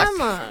bad luck,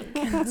 Luck.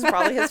 it's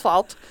probably his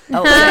fault.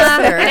 Oh,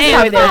 Sarah's. It's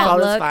probably their fault.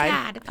 It's look.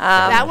 fine.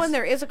 That one,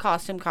 there is a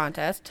costume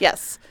contest.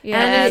 Yes.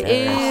 Yeah. And And,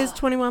 it is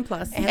 21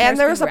 plus. and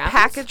there's a good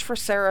raffles. package for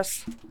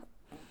Sarah's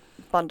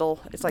bundle.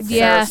 It's like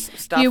Yeah,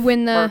 Sarah's stuff. you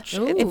win the merch.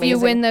 It's if you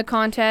amazing. win the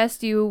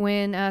contest, you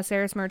win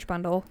Sarah's merch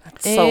bundle.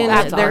 So and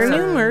that's their awesome.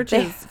 new merch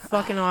They- is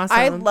fucking awesome.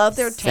 I love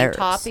their tank Sarah's.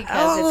 top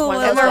because it's one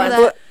I of those love ones.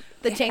 that.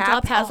 The tank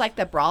top has like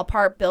the bra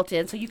part built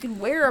in, so you can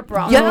wear a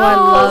bra. Yeah, and I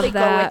love totally go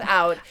that.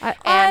 without, I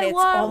and it's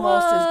want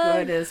almost as one.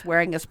 good as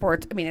wearing a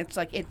sports. I mean, it's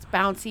like it's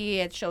bouncy.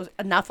 It shows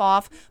enough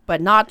off, but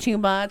not too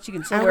much. You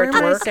can still I wear wear it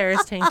to my work.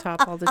 Sarah's tank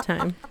top all the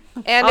time.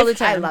 And All the if,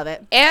 time. I love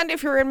it. and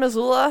if you're in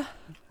Missoula,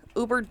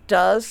 Uber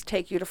does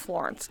take you to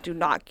Florence. Do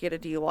not get a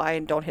DUI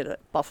and don't hit a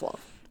Buffalo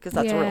because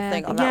that's a real Yeah.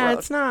 thing on that Yeah, road.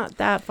 it's not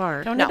that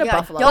far. Don't No. hit a Yeah,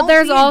 buffalo. don't But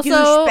there's be a also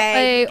douchebag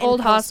a and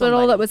old kill hospital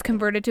somebody. that was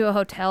converted to a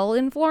hotel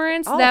in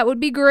Florence. Oh. That would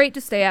be great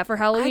to stay at for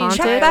Halloween. Haunted.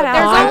 Check that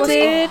out.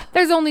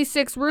 There's only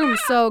 6 rooms,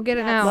 so get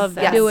it now. Love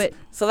that. Do it.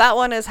 So that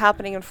one is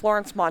happening in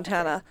Florence,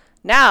 Montana.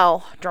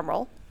 Now,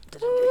 drumroll,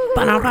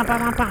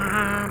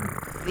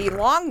 The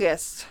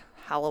longest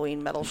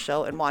Halloween metal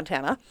show in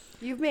Montana.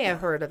 You may have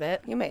heard of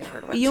it. You may have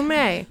heard of it. You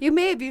may. You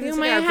may have even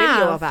seen may our video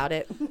have. about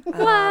it.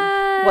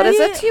 What is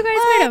it? You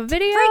guys made a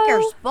video?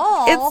 Freakers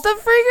Ball. It's the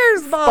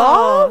Freakers Ball.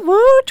 Oh,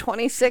 woo!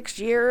 26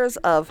 years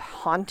of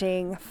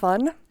haunting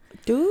fun.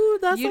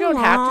 Dude, that's You a don't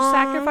have to long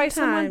sacrifice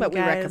someone, time, but we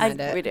guys.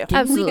 recommend it. We do. Didn't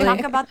Absolutely. we talk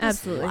about this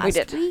Absolutely. last We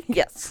did. week?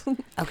 Yes.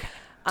 Okay.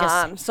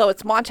 So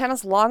it's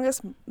Montana's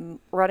longest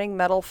running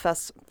metal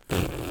fest.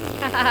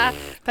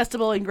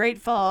 Festival in Great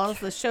Falls.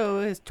 The show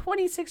is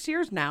 26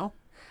 years now.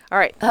 All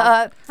right.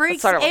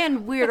 Freaks start over. and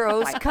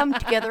weirdos come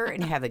together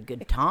and have a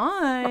good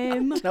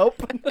time.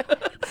 Nope.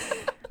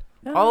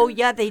 Oh,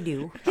 yeah, they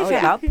do. Shut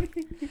yeah.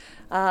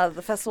 up.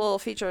 The festival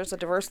features a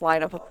diverse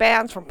lineup of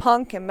bands from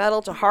punk and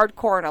metal to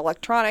hardcore and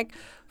electronic.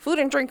 Food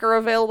and drink are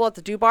available at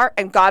the Do Bar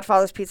and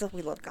Godfather's Pizza.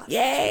 We love Godfather's.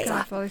 Yay.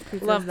 Godfather's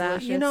Pizza Love is that.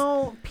 delicious. You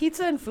know,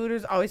 pizza and food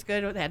is always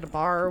good at a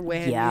bar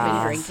when Yes. you've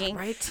been drinking.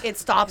 Right. It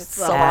stops It's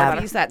the so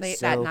parties that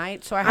so-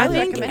 night. So I I highly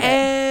think recommend it.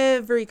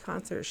 every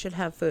concert should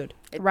have food.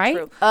 Right?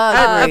 True.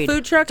 A Agreed.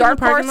 food truck in the Dark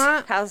parking Horse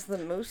lot. has the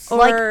moose.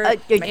 Like or a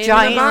in the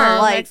giant, bar.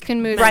 like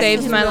Mexican moose breakfast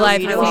saves my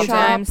life a burrito few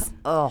shop. times.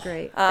 Oh,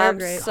 Great. They're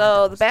great.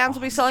 So the bands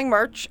will be selling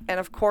merch, and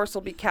of course,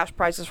 there'll be cash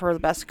prizes for the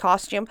best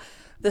costume.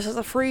 This is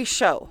a free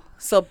show,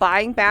 so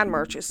buying band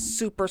merch is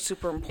super,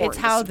 super important. It's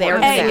how to they're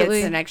support going to the get band.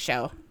 to the next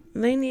show.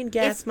 They need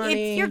gas if,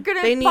 money. if you're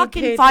gonna they need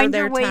fucking paid find for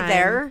your their way time.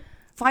 there,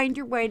 find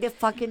your way to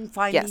fucking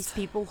find Yes. these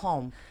people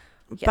home.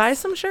 Buy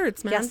some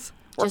shirts, man. Yes.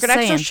 Work Just an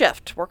extra saying.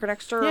 shift. Work an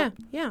extra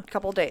Yeah.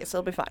 couple of days.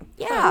 It'll be fine.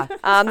 Yeah.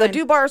 The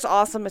Do Bar is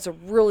awesome. It's a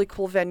really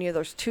cool venue.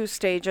 There's 2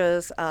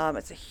 stages.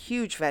 It's a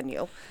huge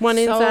venue. One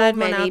So inside, one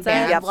many outside.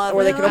 bands. Yep, love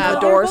where they it. can open the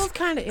They're doors. both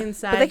kind of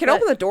inside. But they can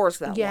open the doors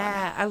that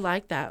Yeah, I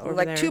like that. Over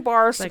like there. 2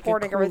 bars Like a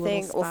supporting cool little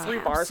everything. Well, spot. 3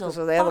 bars because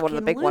they're the other one,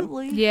 the big one.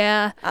 Absolutely.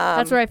 Yeah,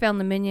 that's where I found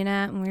the Minion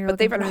at, and we were But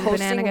they've looking been for the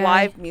banana hosting guy.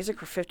 live music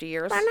for 50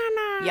 years.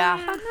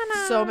 Yeah.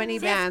 So many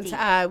bands.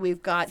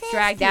 We've got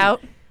Dragged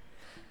Out.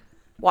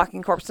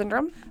 Walking Corpse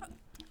Syndrome.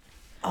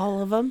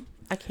 All of them.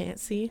 I can't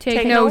see.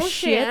 Take no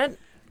shit.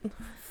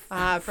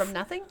 From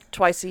Nothing.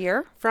 Twice a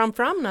year. From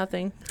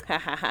nothing.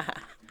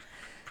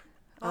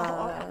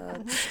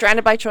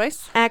 Stranded by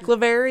Choice.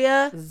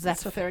 Acliveria.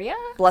 Zephyria.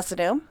 Blessed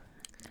Doom.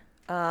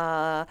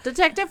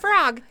 Detective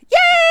Frog.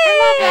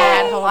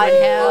 And Home I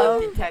and Hell.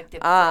 love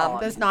Detective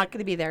Frog. That's not going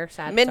to be there.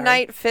 Sad.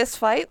 Midnight Fist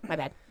Fight. Sorry. My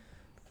bad.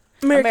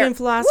 American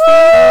Philosophy.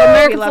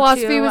 American We love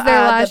Philosophy to, was there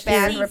last the year.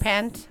 band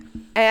Repent.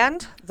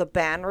 And the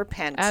band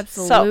Repent.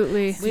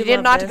 Absolutely. So, you did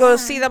love not this. go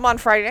see them on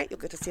Friday night. You'll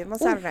get to see them on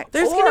Saturday night.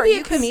 There's Or going to be a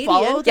you can comedian.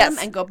 follow them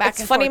Yes. and go back It's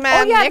and Funny forth.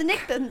 Man Oh yeah,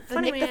 Nick. the Nick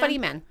the Funny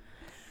Man.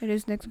 It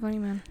is Nick's Funny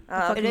Man.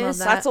 fucking it love is.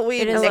 that. That's what we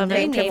It is nicknamed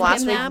lovely. him Named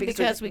last him week that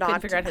because we couldn't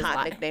could figure out his not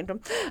la- nicknamed him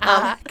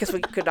because we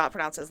could not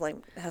pronounce his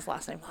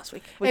last name last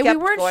week. Hey, we kept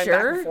weren't going back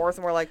sure. and forth,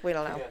 and we're like, we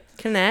don't know.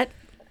 Canet.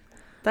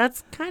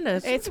 That's kind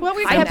of. It's what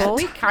we Kinda. kept.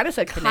 We kind of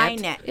said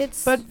Connect. Skynet.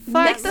 It's But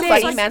Nick the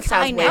Funny Man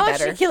sounds way Skynet.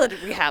 better. Kill it.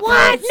 We have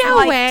What? It's No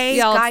like way.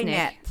 y'all, it's Skynet.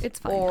 Nick. It's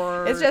fine.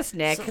 Or It's just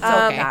Nick. It's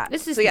Um, okay.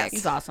 This is so yes, Nick.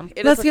 He's awesome.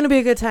 It That's is going to be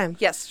a good time.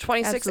 yes,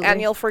 26th Absolutely.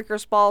 annual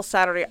Freakers Ball,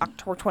 Saturday,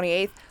 October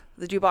 28th,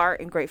 the Do Bar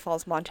in Great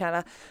Falls,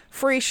 Montana.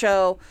 Free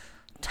show,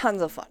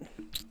 tons of fun.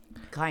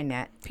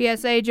 Skynet.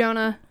 PSA,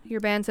 Jonah.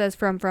 Your band says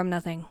from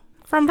nothing.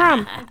 From.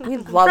 We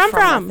love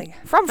From. nothing.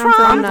 From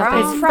nothing.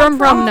 It's from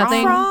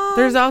nothing.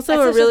 There's also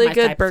That's a just really my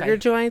good type, burger sorry.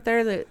 joint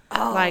there that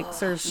like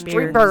serves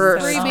beer.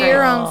 burgers. Free Oh,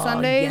 beer on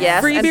Sunday.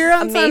 Yes, Free and beer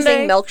on amazing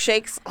Sunday.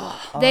 milkshakes. Oh,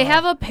 They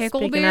have a pickle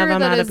Speaking beer of,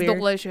 I'm that out is of beer.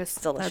 delicious.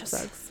 delicious.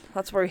 sucks.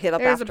 That's where we hit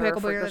up There's a after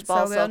pickle beer Freakers that's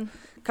Ball. so So good.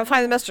 come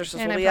find the Mistresses.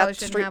 And We'll I be probably at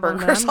shouldn't Street have one,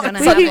 but Burgers I'm on gonna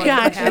Sunday.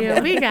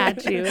 have We one.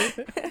 got you. We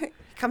got you.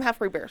 Come have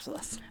free beers with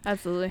us.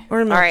 Absolutely. Or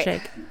a All right.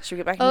 milkshake. Should we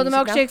get back Oh, into the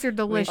music now? milkshakes are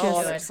delicious.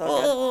 Oh, they're so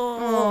good.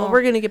 Oh,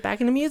 we're going to get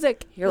back into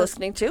music. You're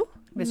listening to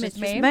Miss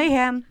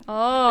Mayhem.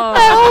 Oh.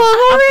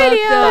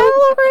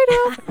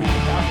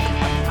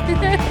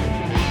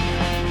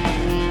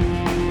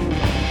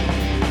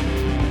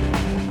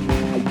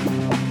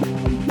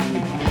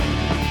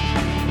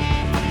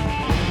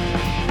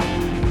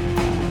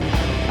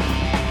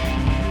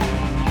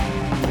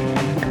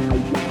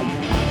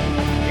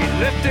 He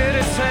lifted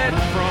his head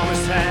from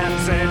his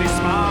hands and he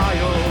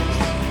smiles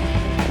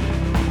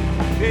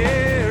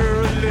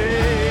eerily.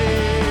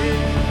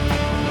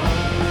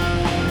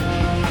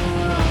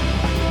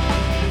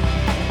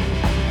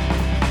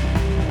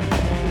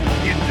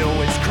 You know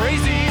it's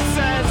crazy,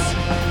 sad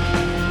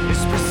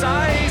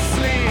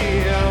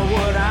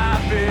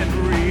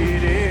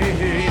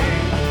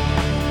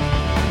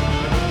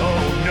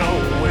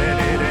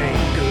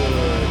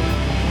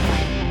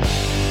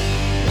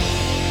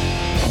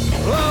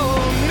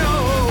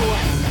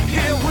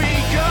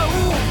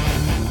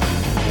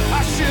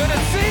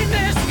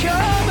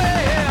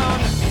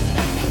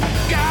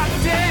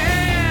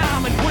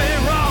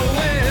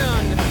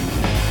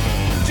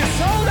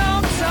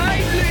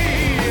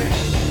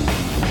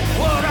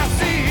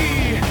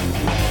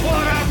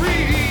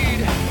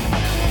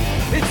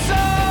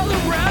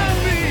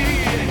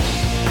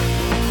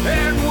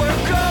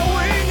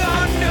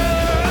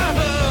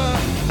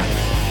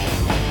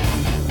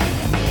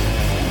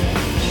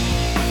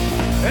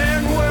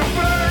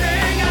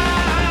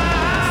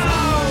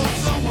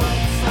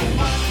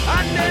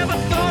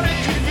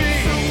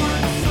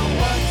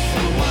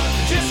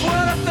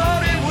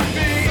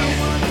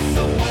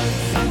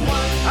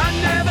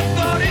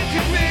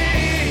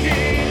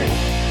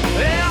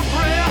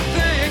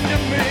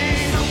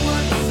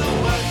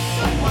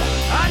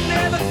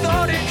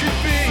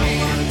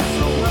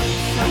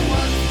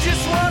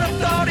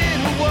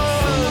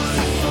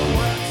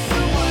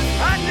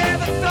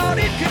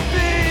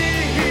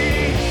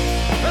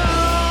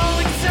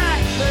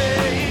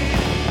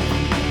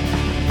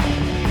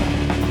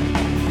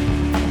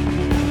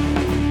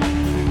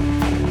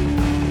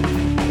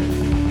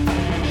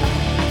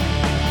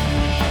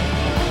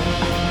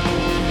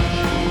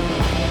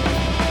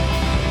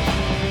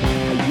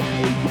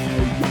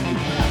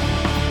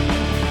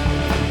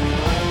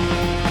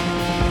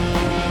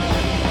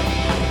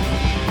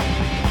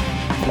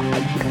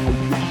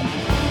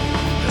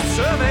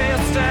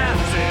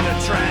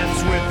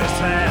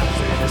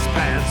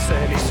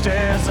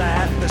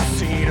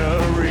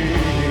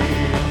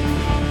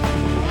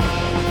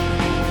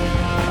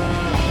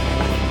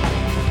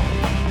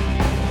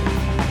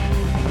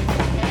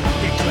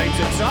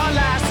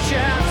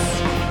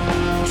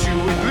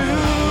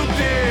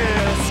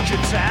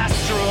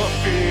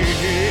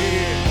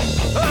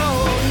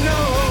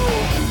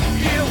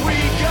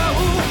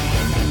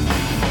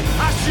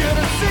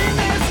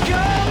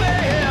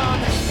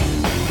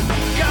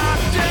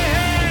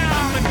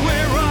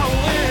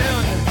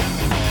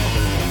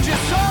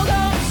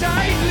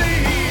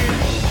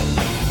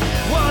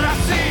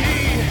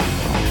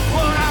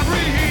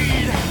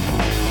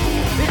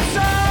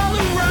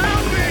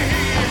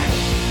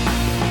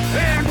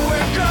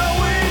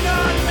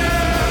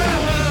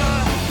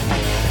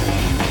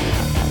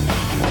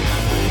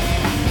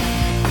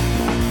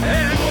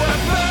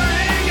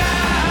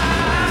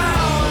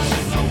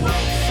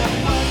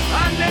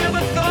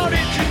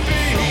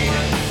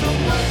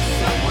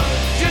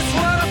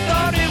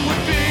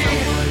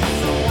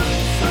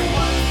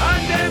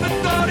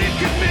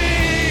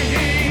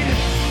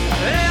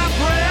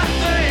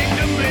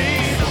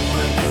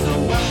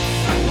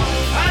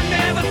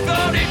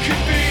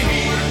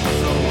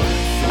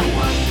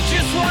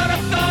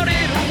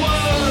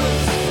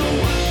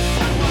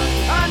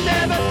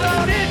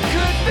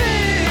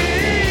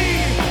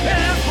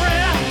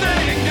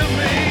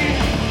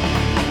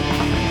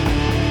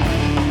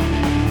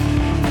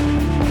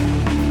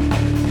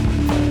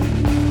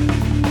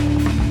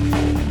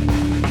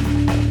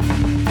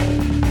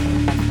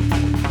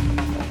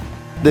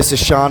This is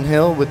Sean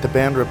Hill with the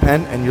band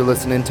Repent, and you're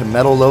listening to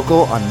Metal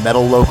Local on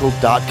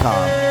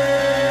metallocal.com.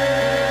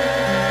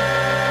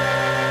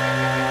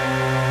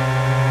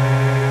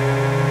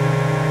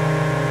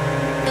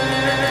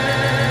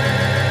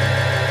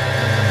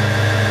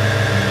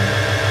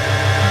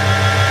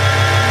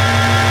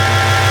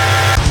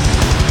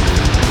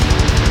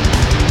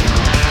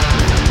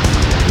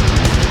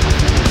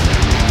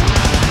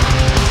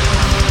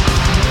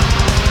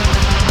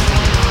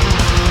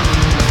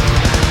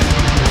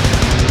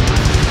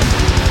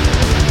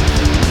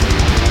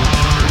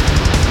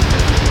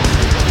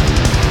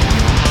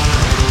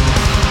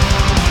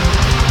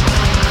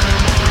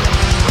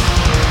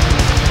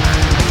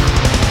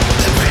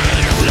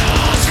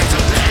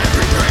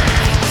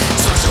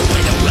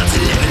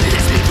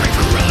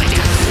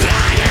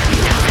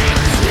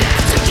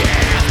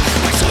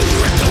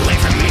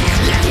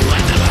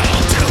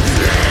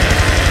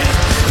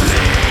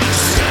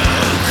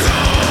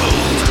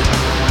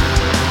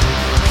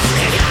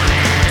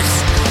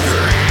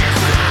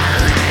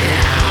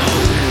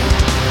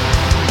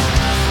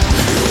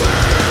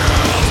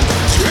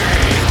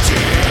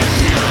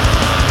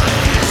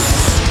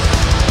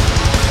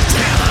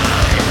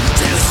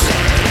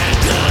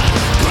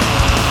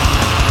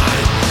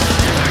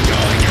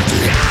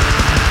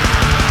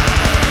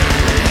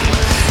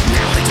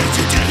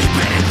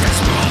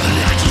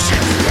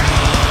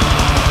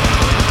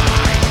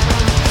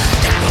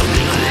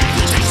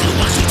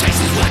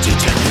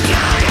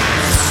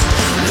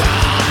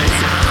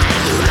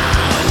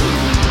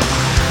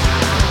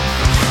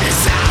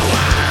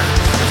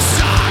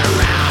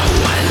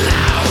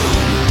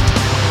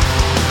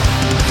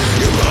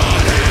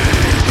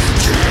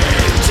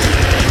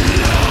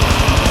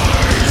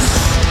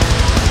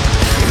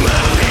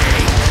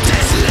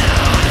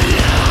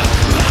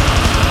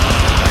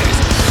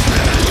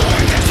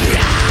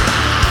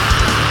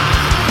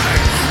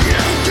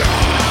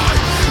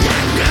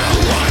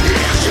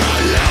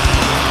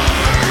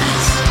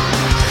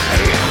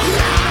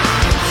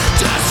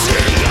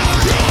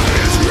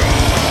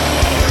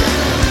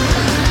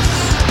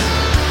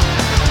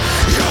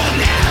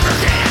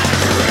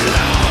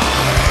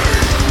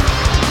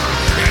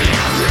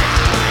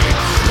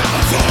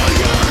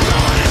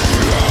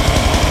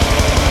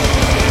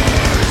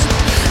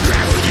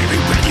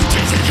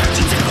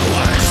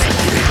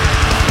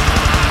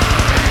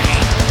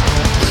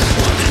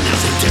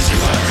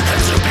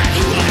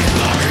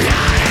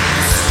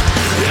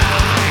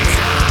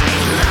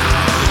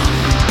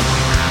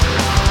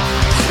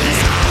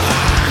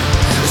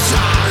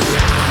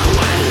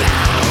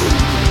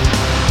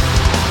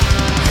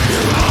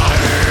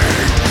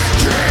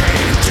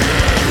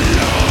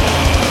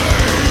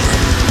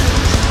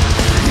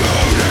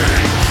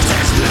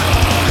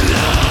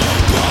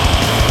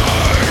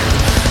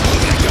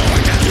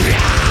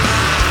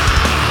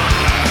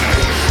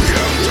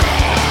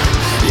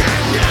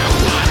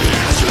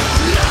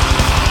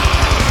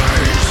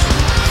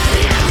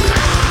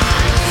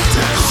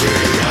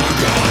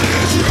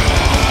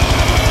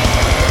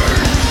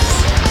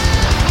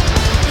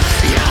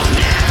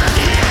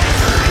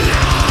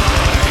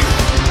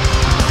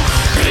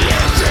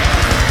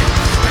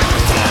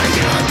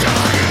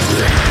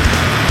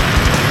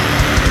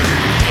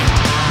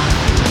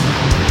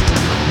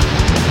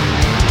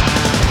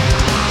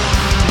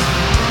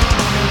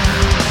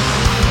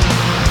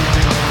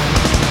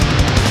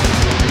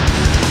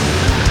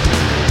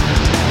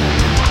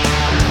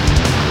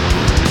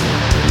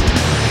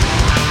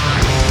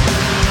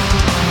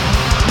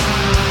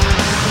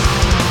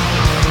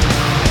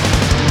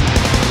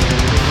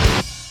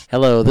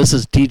 Hello, this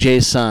is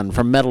DJ Sun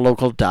from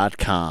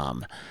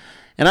metallocal.com.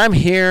 And I'm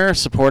here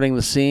supporting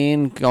the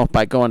scene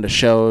by going to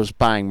shows,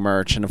 buying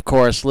merch, and of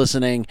course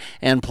listening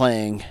and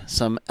playing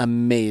some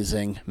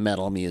amazing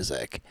metal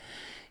music.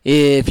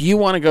 If you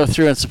want to go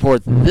through and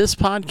support this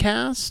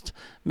podcast,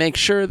 make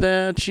sure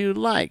that you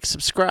like,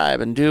 subscribe,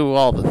 and do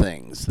all the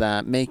things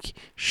that make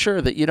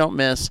sure that you don't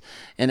miss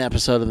an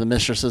episode of the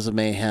Mistresses of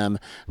Mayhem,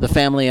 the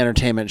Family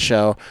Entertainment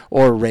Show,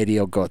 or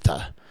Radio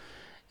Gotha.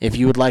 If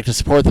you would like to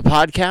support the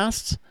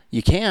podcasts,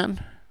 you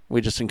can.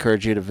 We just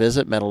encourage you to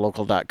visit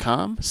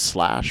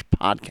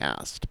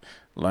metallocal.com/podcast.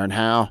 Learn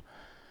how.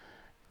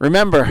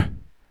 Remember,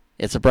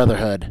 it's a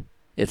brotherhood.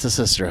 It's a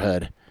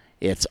sisterhood.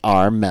 It's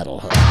our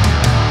metalhood.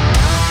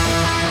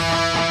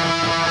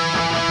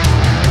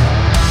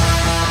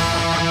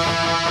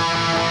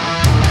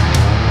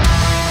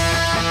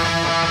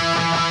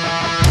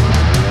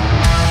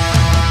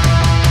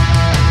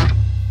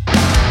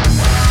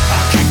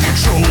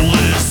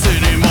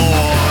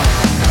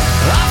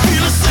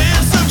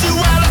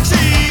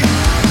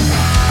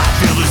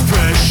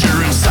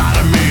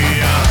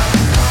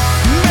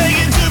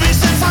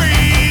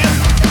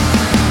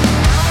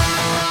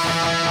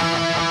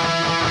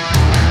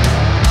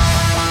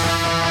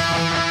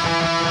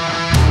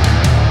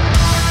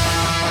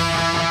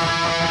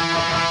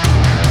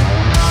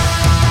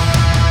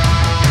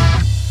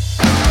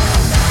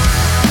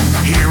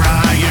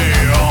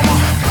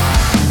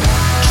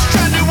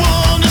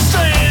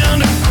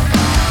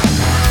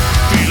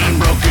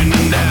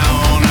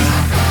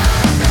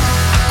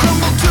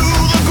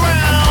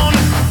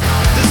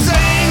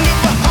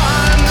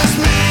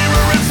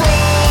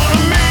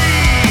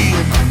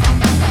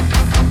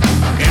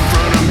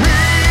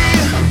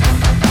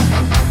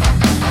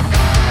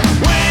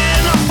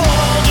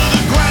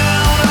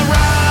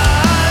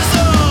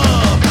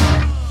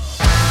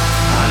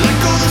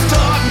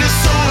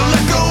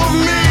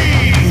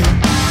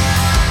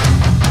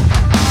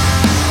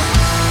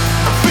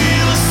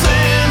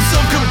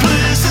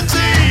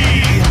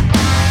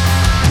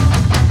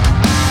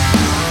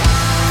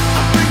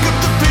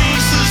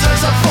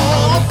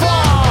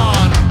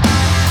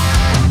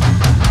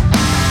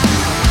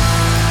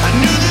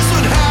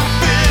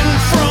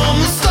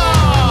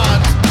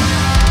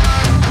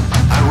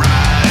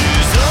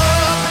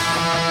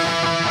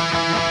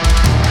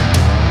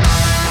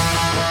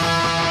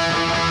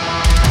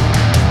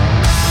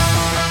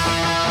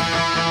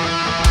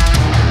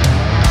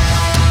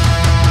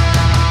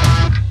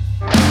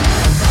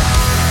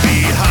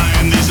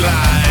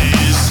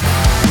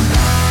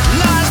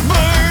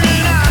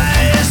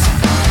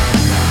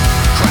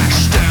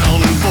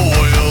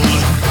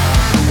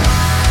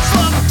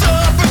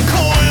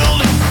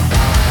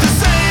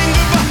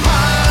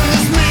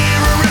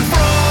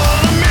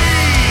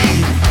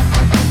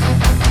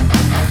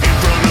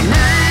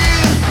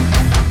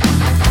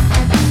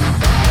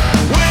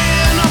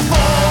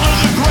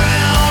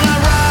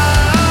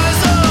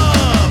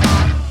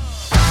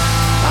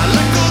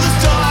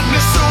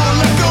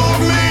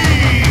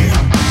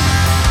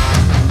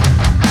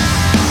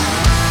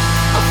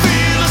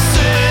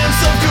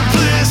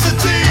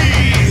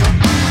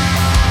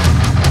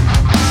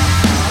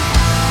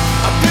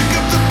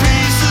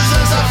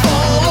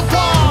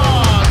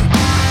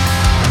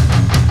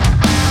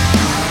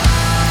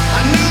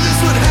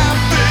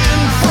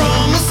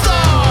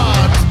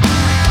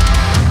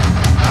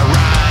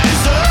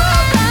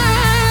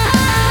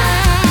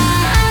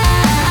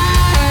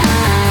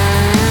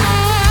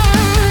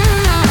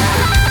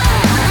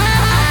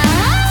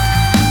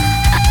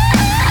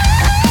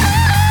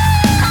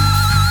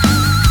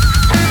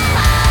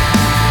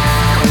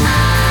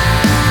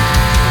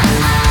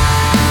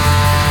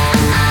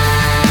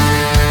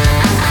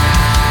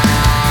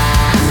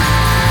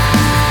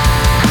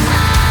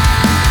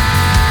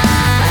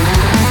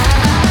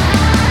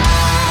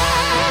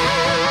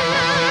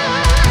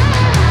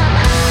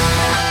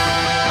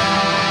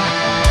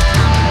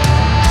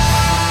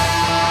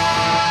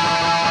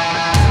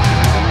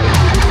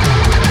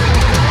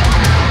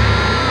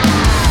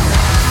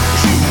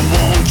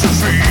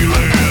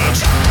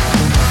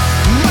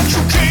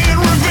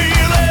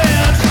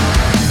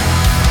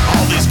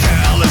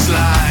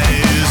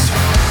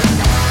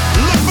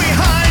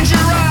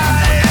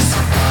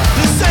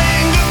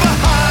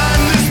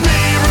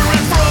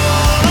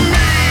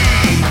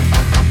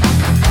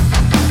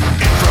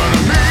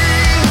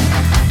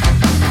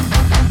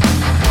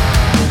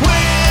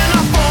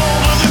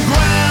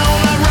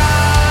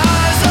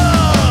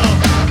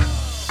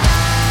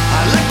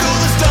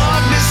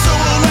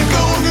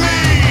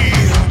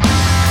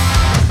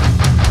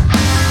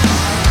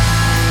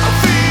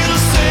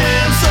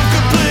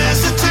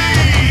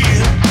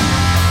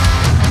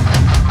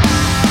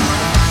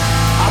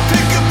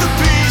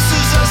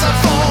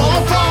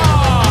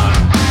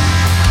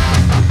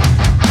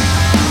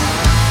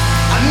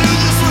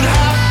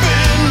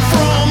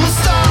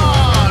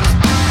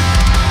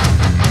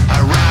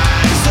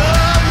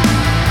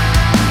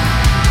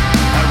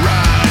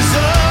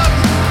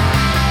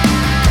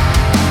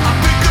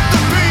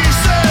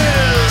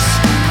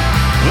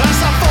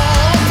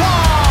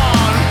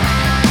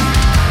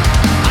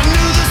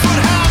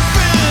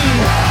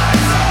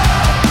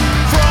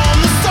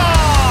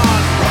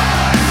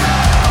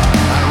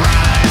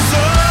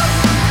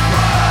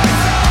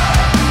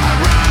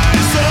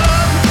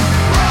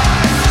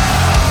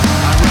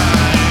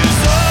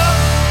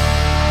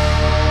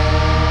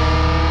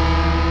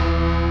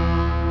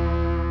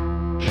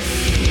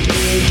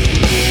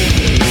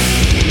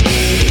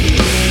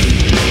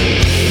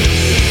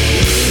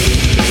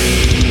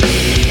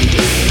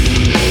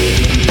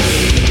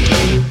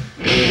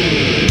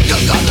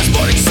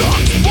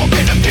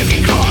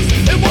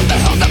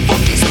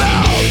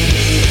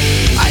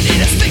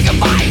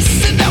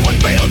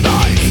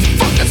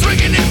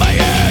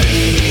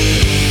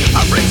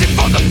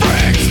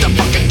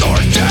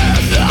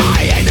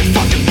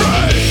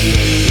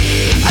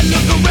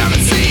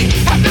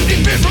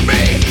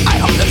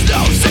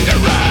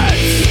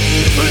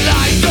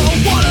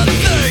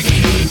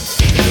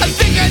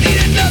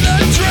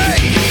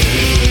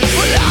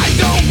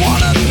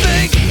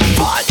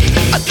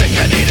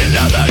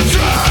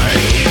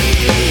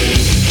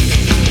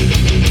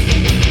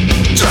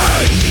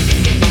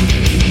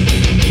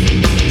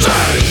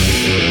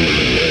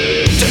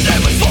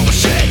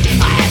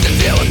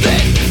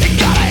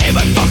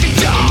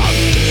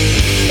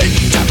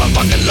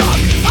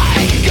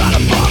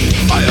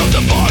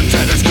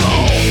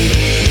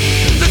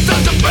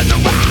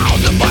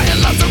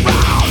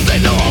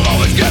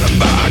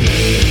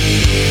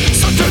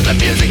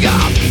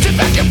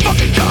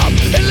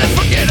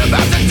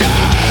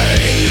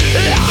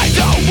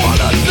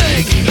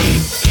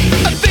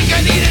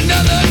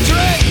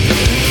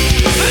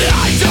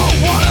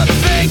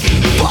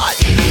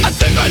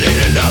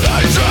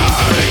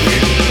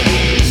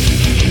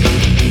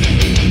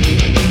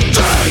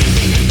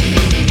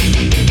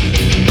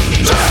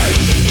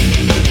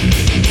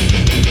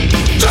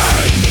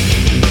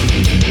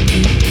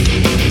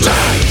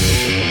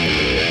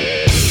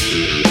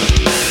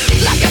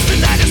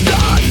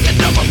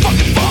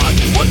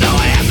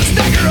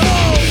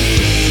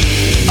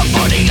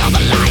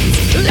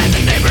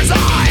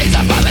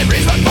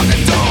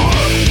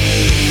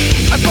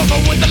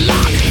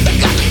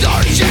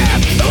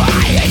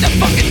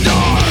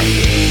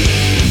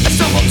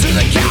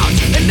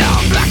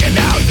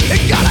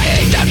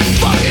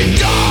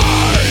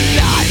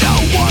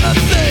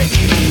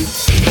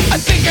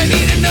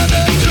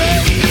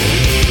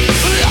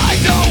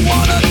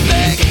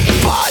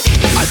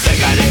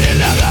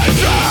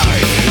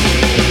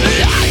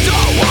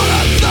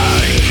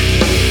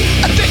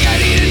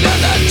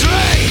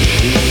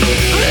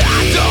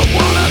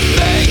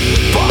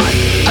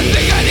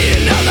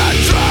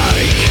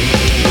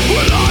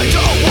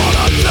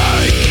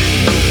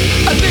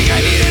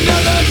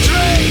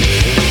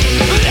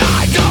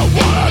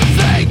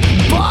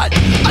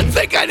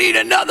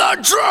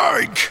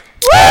 drink!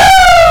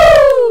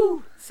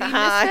 See,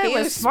 Misfit He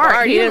was was smart.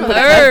 smart. He He didn't didn't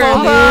put put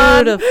headphones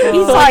on. Beautiful.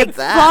 He's like,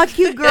 fuck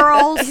you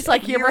girls. He's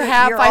like, you ever You're-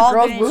 have you're 5 all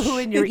girls gonna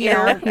woohoo in your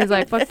ear? He's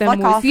like, fuck them Fuck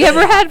boys. off. You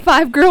ever had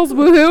 5 girls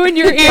woohoo in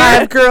your ear?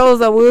 5 girls,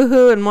 a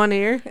woohoo in one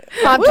ear.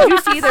 Did you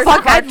see there's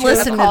Fuck, a I'd cartoon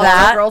listen to called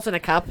that. Girls in a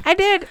Cup? I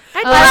did.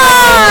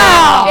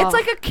 Oh. It's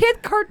like a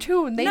kid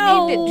cartoon. They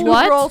No. named it Two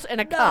What? Girls in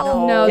a Cup.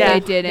 No, Yeah. they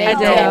didn't. I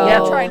did. No. Yeah,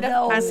 trying to.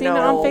 I seen it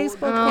on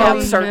Facebook. Yeah,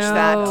 Oh, search no.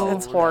 that.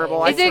 It's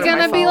horrible. I Is see it on my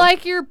gonna be phone.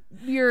 like your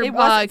It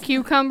wasn't-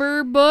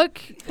 cucumber book?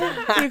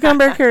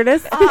 Cucumber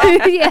Curtis.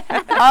 Yeah.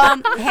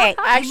 Hey,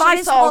 I you might actually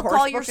as saw a well horse call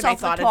book and I yourself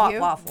a thought of twat you.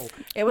 waffle.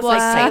 It was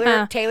Wow.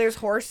 like Taylor's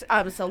horse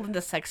sold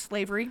into sex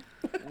slavery.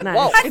 Nice.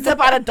 Whoa. It's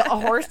about a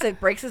horse that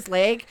breaks his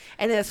leg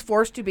and then is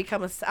forced to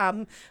become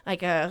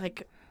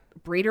like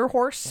breeder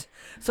horse.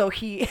 So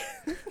he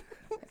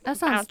That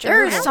sounds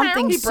There is terrible.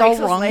 something He so breaks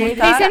his wrong leg. with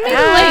that. send me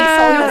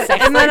the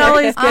link. And then all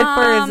he's good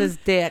for is his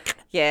dick.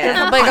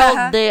 Yeah. Big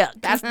old dick.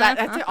 that's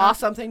an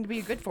awesome thing to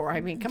be good for. I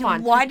mean, come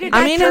on. Why did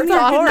I that mean, jerk it's a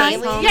off horse.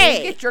 daily? Yeah,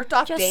 you get jerked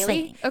off Just daily.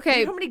 saying. Okay.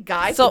 You know how many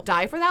guys So- would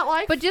die for that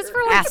life? But just for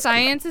like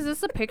science, is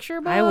this a picture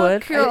book? I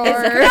would. Or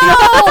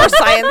For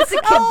science. It's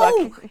a kid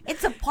book.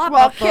 It's a pop-up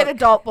Well, book. kid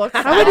adult book.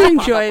 I would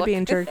enjoy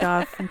being jerked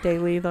off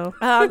daily, though.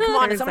 Come on,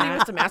 if There's somebody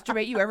that. wants to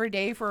masturbate you every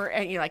day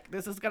and you're like,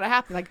 this is gonna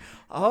happen. Like,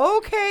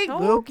 okay,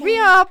 look me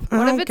up. What if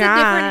Oh, it's a different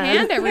God.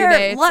 hand every Here,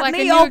 day? It's let like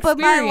me a new open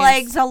my experience.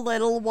 legs a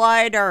little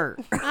wider.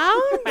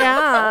 Oh,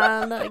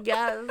 God, I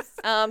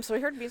guess. So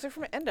we heard music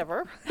from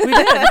Endeavor. We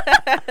did.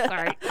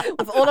 Sorry.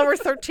 With old number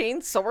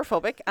 13,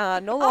 Soberphobic.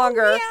 No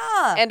longer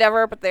yeah.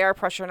 Endeavor, but they are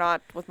Pressure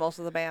Not with most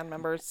of the band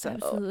members. So.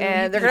 Absolutely.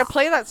 And they're going to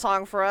play that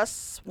song for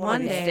us one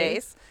of these day.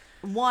 days.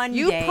 One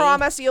You day.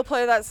 promise you'll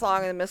play that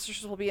song, and the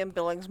Mistresses will be in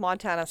Billings,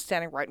 Montana,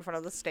 standing right in front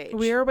of the stage.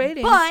 We are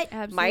waiting. But,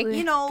 Absolutely.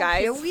 you know,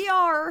 Guys. here we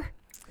are.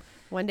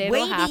 One day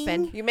Waiting. it'll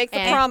happen. You make the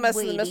And promise,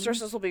 and waiting, the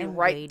Mistresses will be and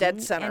right waiting,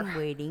 dead center. And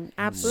waiting.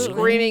 Absolutely.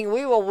 Screaming,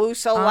 we will woo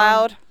so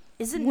loud.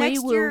 Is it We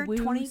next will year, woo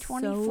so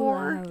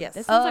 2024? loud. Yes.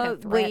 That sounds like a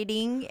threat.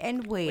 Waiting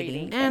and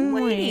waiting And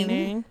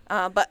waiting.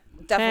 But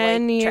 10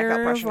 definitely check out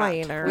years Pressure Not.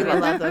 later. We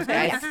love those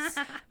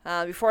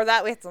guys. Before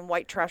that, we had some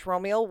White Trash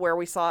Romeo, where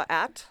we saw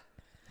at.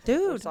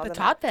 Dude, saw The them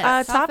Tot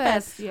Fest. Top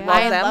Fest. Yeah. Love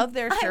I them. love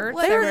their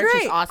shirts. They Their were merch is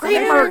great. awesome. Great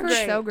Their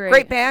merch. So great.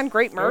 Great band,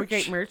 great merch.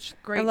 Great merch.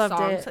 Great loved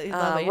songs. it. I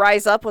love it.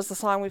 Rise Up was the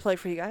song we played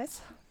for you guys.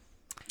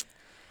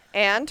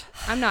 And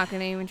I'm not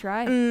gonna even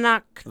try. The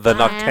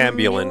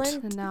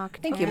Noctambulant. The knock.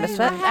 Thank you, Misfit.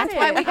 That's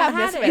why we have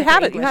Misfit. you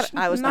had it. English.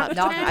 I was not.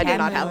 I did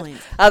not have it.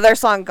 Noctambulant. Their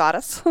song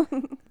Goddess.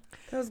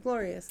 That was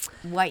glorious.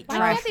 White Why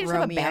Trash can't they just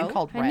have a band Romeo.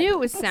 called I Red? knew it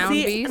was Sound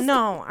See, Beast.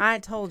 no, I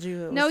told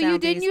you. It was No, you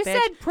Sound didn't. Beast, You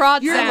bitch. said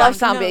Prod You Sound. love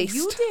Sound No, Beast.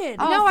 you did.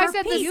 No, I for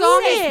said the Pete's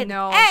song sake. is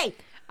no. Hey,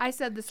 I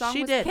said the song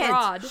She was did.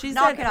 Prod. She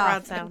Knock said it off.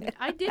 Prod Sound.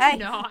 I did Hey.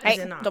 not. Hey,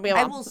 did not. don't be a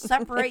I mom. will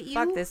separate you.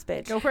 Fuck this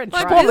bitch. Go for it.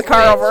 Fuck Pull the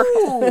car over.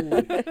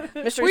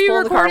 Ooh. Mystery Were you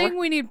pull the car recording? over.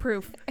 We need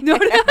proof.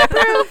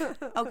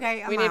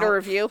 Okay, I'm We need a out.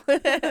 review.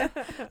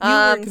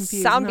 confused,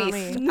 Sound not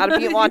Beast me. out of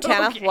Butte,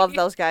 Montana. Love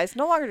those guys.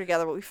 No longer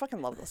together, but we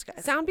fucking love those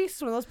guys. Sound Beast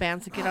is one of those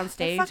bands that get on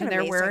stage fucking and they're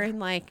amazing. wearing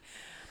like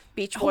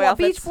Beach Boy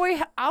outfits. Beach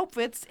Boy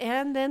outfits,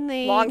 and then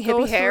they Long go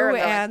hippie hair, through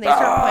and and they're they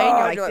start playing. You're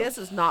 "Ah," like, you're like, this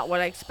is not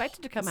what I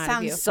expected to come out of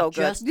Sounds you. So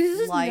good.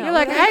 just like You're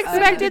like, I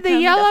expected the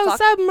become yellow the fuck-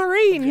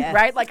 submarine. Yes.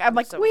 Right? Like I'm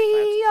like, So we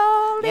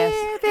all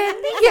Yes. live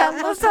in the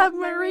yellow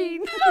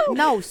submarine.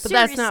 No, But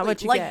that's not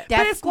what you like get. But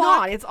Death it's Clock.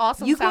 not. It's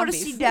awesome. You go Sound to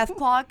Beast. see Death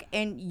Clock,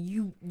 and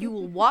you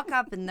will walk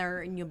up in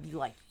there, and you'll be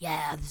like,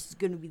 "Yeah, this is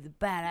gonna be the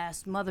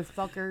badass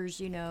motherfuckers,"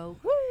 you know.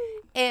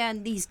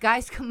 And these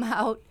guys come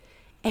out,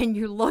 and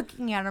you're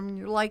looking at them, and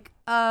you're like,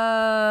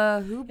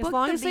 who booked As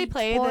long the as they Beach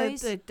play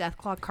Boys? the Death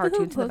Clock cartoons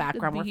in the booked the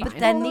background, we're Beach fine. But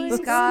then these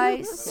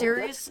guys,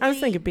 seriously, I was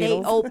thinking they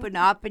Beatles. open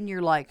up, and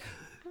you're like,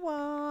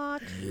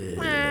 What?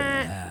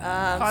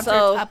 concerts,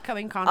 So,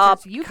 upcoming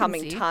concerts, you can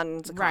upcoming see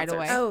tons of right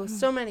concerts. away. Oh,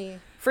 so many.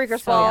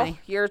 Freakers So Ball, many.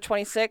 year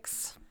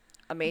 26.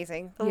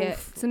 Amazing. Yeah,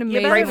 it's an You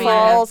amazing. better Great be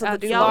Falls there.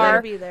 at the Y'all Dubar.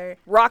 better be there.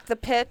 Rock the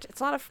Pit.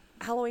 It's not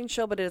a Halloween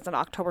show, but it is an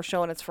October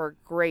show, and it's for a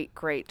great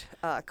Great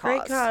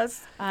cause.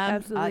 cause.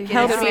 Absolutely. get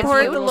Help into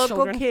support the little local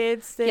children.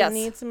 kids that Yes.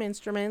 need some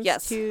instruments.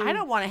 Yes. To I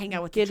don't want to hang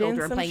out with the Get in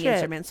children some playing shit.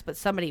 instruments, but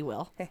somebody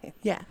will.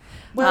 Yeah.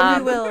 Well,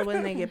 we will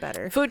when they get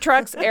better. Food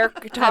trucks, air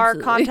guitar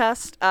Absolutely.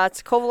 contest.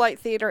 It's Covalite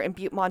Theater in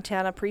Butte,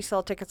 Montana.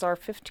 Pre-sale tickets are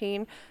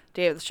 $15.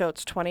 Day of the show,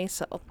 it's $20.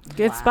 So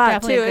Good spot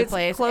Definitely too. a good It's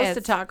place. close to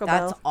It's- Taco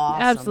 "That's Bell.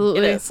 awesome."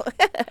 Absolutely. it is.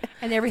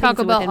 And everything's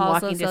Taco Bell within also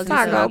walking sells distance.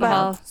 Taco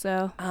alcohol, Bell.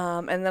 so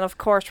And then, of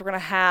course, we're going to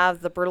have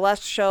the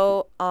Burlesque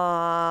show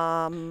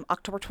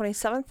October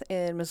 27th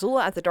in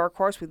Missoula at the Dark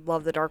Horse. We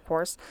love the Dark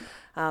Horse.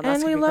 That's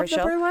And we gonna be a love great the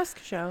show. burlesque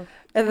show.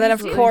 And then, of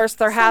Absolutely. course,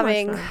 they're So much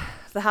having fun.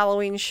 the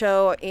Halloween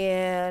show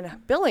in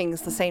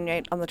Billings the same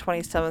night on the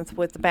 27th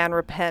with the band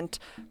Repent,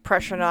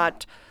 Pressure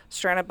Not,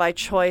 Stranded by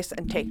Choice,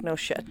 and Take No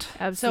Shit. So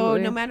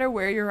absolutely. no matter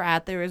where you're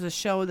at, there is a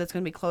show that's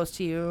going to be close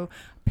to you.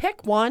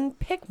 Pick one.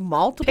 Pick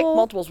multiple. Pick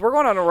multiples. We're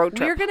going on a road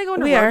trip. We're gonna go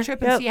on a road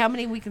trip and see how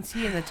many we can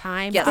see in the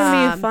time. Yes. It's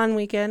going to be a fun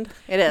weekend.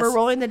 It is. We're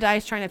rolling the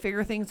dice, trying to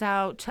figure things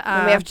out.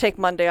 And we have to take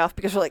Monday off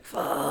because we're like,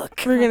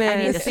 fuck. We're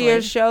going to see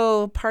a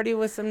show, party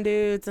with some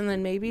dudes, and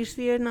then maybe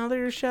see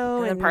another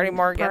show. And then party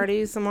more again.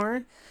 Party some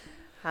more.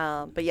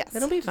 But yes.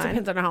 It'll be fine.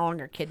 Depends on how long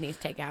your kidneys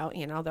take out.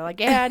 You know, they're like,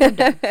 yeah, I'm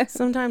done.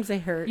 Sometimes they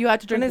hurt. You have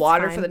to drink And it's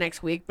water fine. for the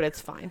next week, but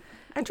it's fine.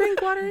 I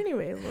drink water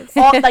anyway.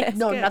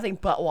 Nothing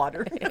but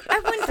water. I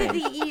went to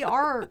the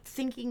ER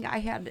thinking I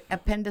had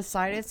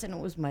appendicitis, and it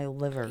was my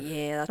liver.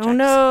 Yeah. Oh,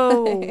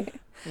 no.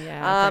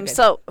 Yeah.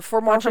 So for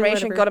more Watch your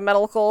information, liver. go to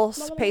Metal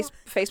Local's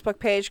Facebook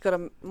page. Go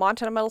to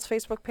Montana Metal's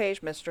Facebook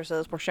page.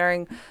 Mistresses. We're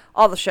sharing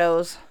all the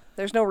shows.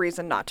 There's no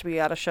reason not to be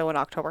at a show in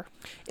October.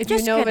 If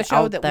Just you know of get a show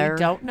out that there. we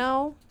don't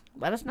know,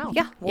 let us know.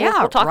 Yeah.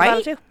 We'll talk about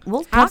it too.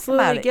 We'll talk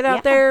Absolutely. about it. Get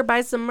out there,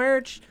 buy some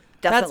merch.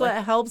 That's Definitely.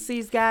 what helps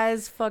these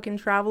guys fucking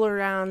travel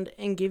around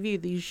and give you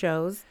these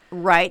shows.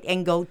 Right,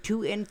 and go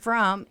to and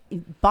from.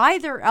 Buy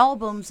their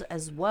albums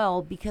as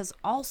well, because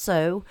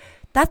also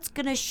that's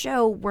going to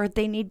show where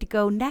they need to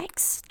go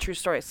next. True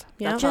stories.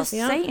 Yeah, Just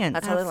saying.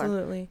 That's how they learn.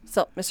 Absolutely.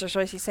 So, Mr.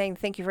 Swayze saying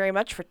thank you very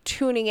much for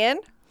tuning in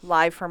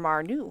live from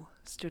our new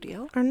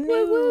studio. Our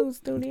new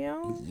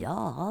studio.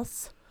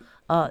 Yes.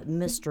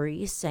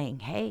 Mystery is saying,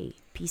 hey,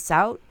 peace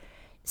out.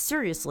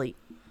 Seriously,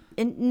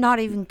 and not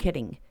even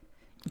kidding.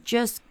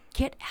 Just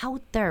get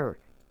out there.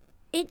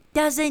 It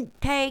doesn't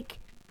take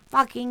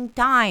fucking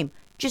time.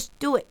 Just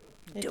do it.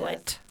 Do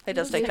it. It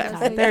does take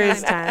time. There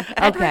is time.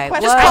 Okay.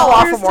 Just call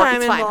off from work. time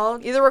It's fine.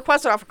 involved. Either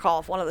request it off or call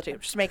off. One of the two.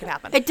 Just make it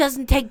happen. It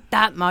doesn't take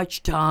that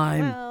much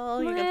time.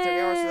 Well, you get 30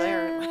 hours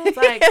there.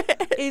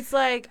 It's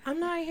like, I'm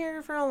not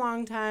here for a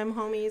long time,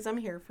 homies. I'm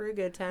here for a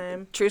good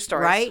time. True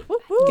stories. Right?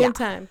 Good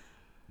time.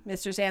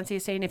 Mr. Zancy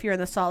is saying if you're in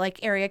the Salt Lake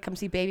area, come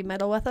see Baby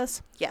Metal with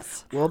us.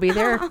 Yes. We'll be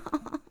there.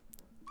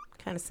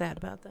 Kind of sad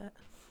about that.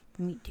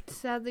 Me too.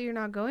 Sad that you're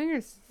not going,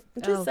 or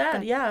I'm just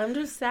sad. Yeah, I'm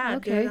just sad,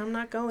 Okay. dude. I'm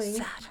not going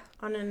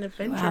on an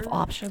adventure. have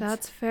options.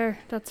 That's fair.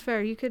 That's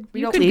fair. You could. We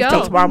You don't could leave go.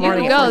 till tomorrow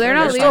morning. You could go. They're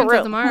not They're leaving still until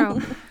real.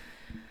 tomorrow.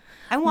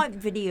 I want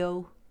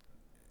video.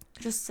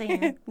 Just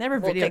saying. Never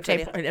We'll take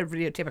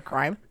videotape a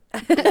crime.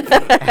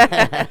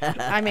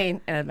 I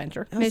mean, an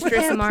adventure.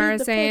 Mistress Samara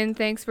saying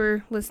thanks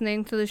for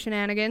listening to the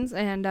shenanigans,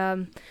 and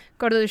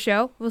go to the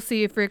show. We'll see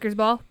you at Freakers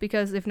Ball,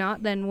 because if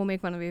not, then we'll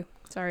make fun of you.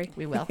 Sorry.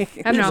 We will.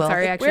 I'm not will.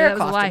 sorry, actually. Wear a That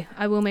was a costume. lie.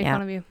 I will make Yeah.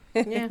 fun of you.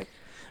 Yeah.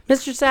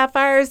 Mr.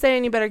 Sapphire is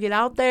saying you better get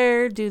out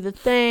there, do the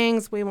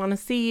things. We want to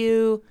see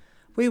you.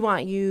 We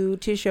want you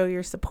to show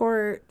your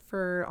support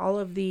for all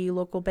of the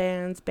local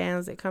bands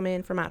that come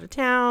in from out of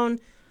town,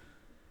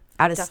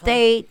 Out of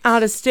state.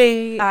 out of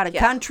state, Out of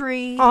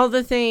country. all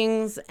the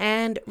things.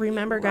 And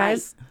remember,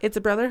 guys, it's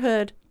a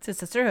brotherhood. It's a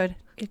sisterhood.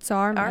 It's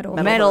our metal.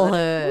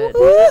 Metalhood.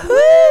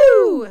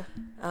 Woohoo!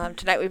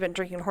 Tonight we've been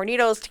drinking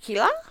Hornitos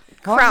tequila,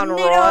 Crown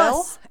Royal,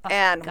 Hornitos.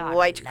 and God,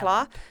 White love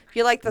Claw. If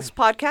you like this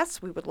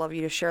podcast, we would love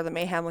you to share the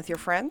mayhem with your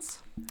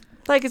friends.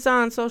 Like us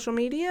on social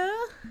media.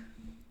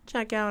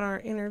 Check out our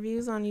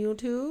interviews on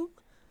YouTube.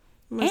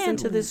 Listen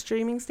to this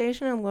streaming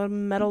station and go to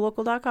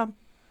metallocal.com.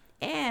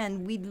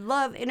 And we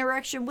love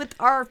interaction with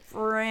our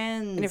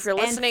friends And if you're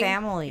listening,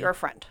 family. you're a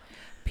friend.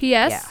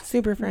 P.S.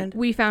 Super friend.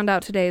 We found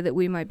out today that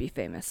we might be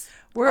famous.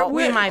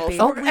 We might be.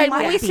 Oh, and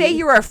when we say be.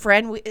 you're a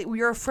friend,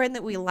 you're a friend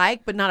that we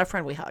like, but not a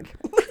friend we hug.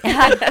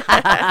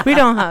 We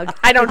don't hug.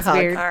 I don't It's hug.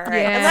 weird. All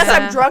right. Yeah. Unless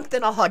I'm drunk,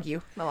 then I'll hug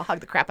you. I'll hug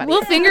the crap out of We'll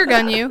you. finger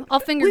gun you. I'll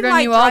finger We gun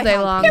might you all dry day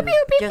hump. long. Pew,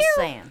 pew, pew, Just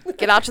saying.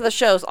 Get out to the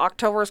shows.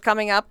 October is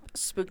coming up.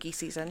 Spooky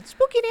season.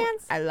 Spooky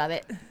dance. I love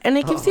it. And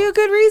it gives you a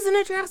good reason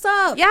to dress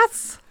up.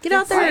 Yes. Get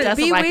out there Right. and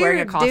Doesn't be like wearing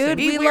a weird, costume. dude.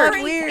 Be We weird.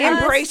 love weird.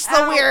 Embrace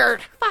the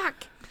weird. Fuck.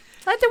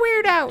 Let the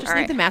weird out. Just All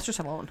leave right. the masters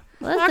alone.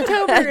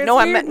 October. It's No,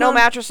 weird no month.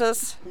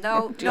 mattresses.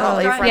 No, No, no.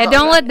 your try- friend- Yeah,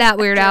 don't let that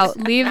weird out.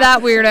 Leave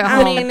that weird at I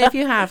home. mean, if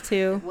you have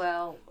to.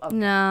 Well,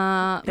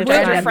 Nah.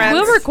 Protect your friends.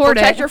 We'll record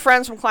Protect it. your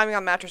friends from climbing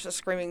on mattresses,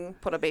 screaming,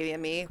 "Put a baby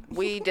in me."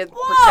 We did.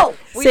 Whoa!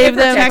 We Save did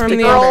them protect from the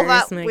the girl that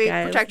embarrassment, we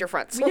guys. protect your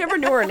friends. We never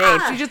knew her name.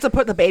 She just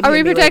put the baby. Are we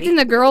in me protecting lady.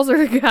 the girls or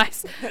the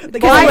guys? The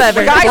guys? Whoever.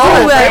 The guys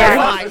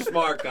Whoever. were The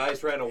smart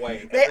guys ran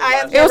away.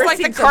 It was like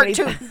the seen somebody-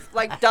 cartoon,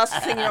 like dust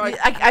thing. You know,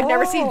 like, I've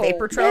never seen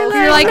Vapor Trail.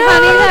 You're like,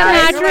 honey,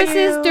 that mattress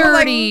is we're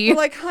dirty.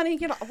 like, honey,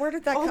 you know, where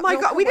did that? Oh come my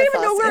come god, we with didn't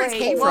even know us? where it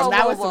came from.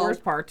 That was the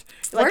worst part.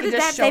 where Like, it did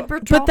just that showed- vapor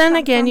trail But then come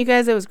again, from? you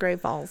guys, it was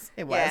Great Falls.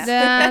 It was.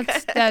 Yeah.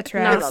 That's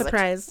right. Not love it.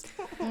 surprised.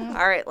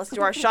 All right, let's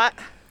do our shot.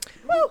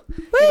 Woo.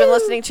 You've been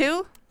listening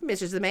to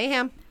Mistresses of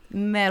Mayhem.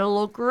 Metal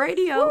Local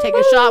Radio. Take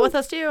a shot with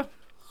us too.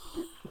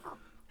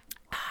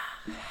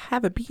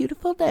 Have a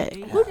beautiful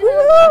day.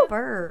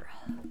 Burr.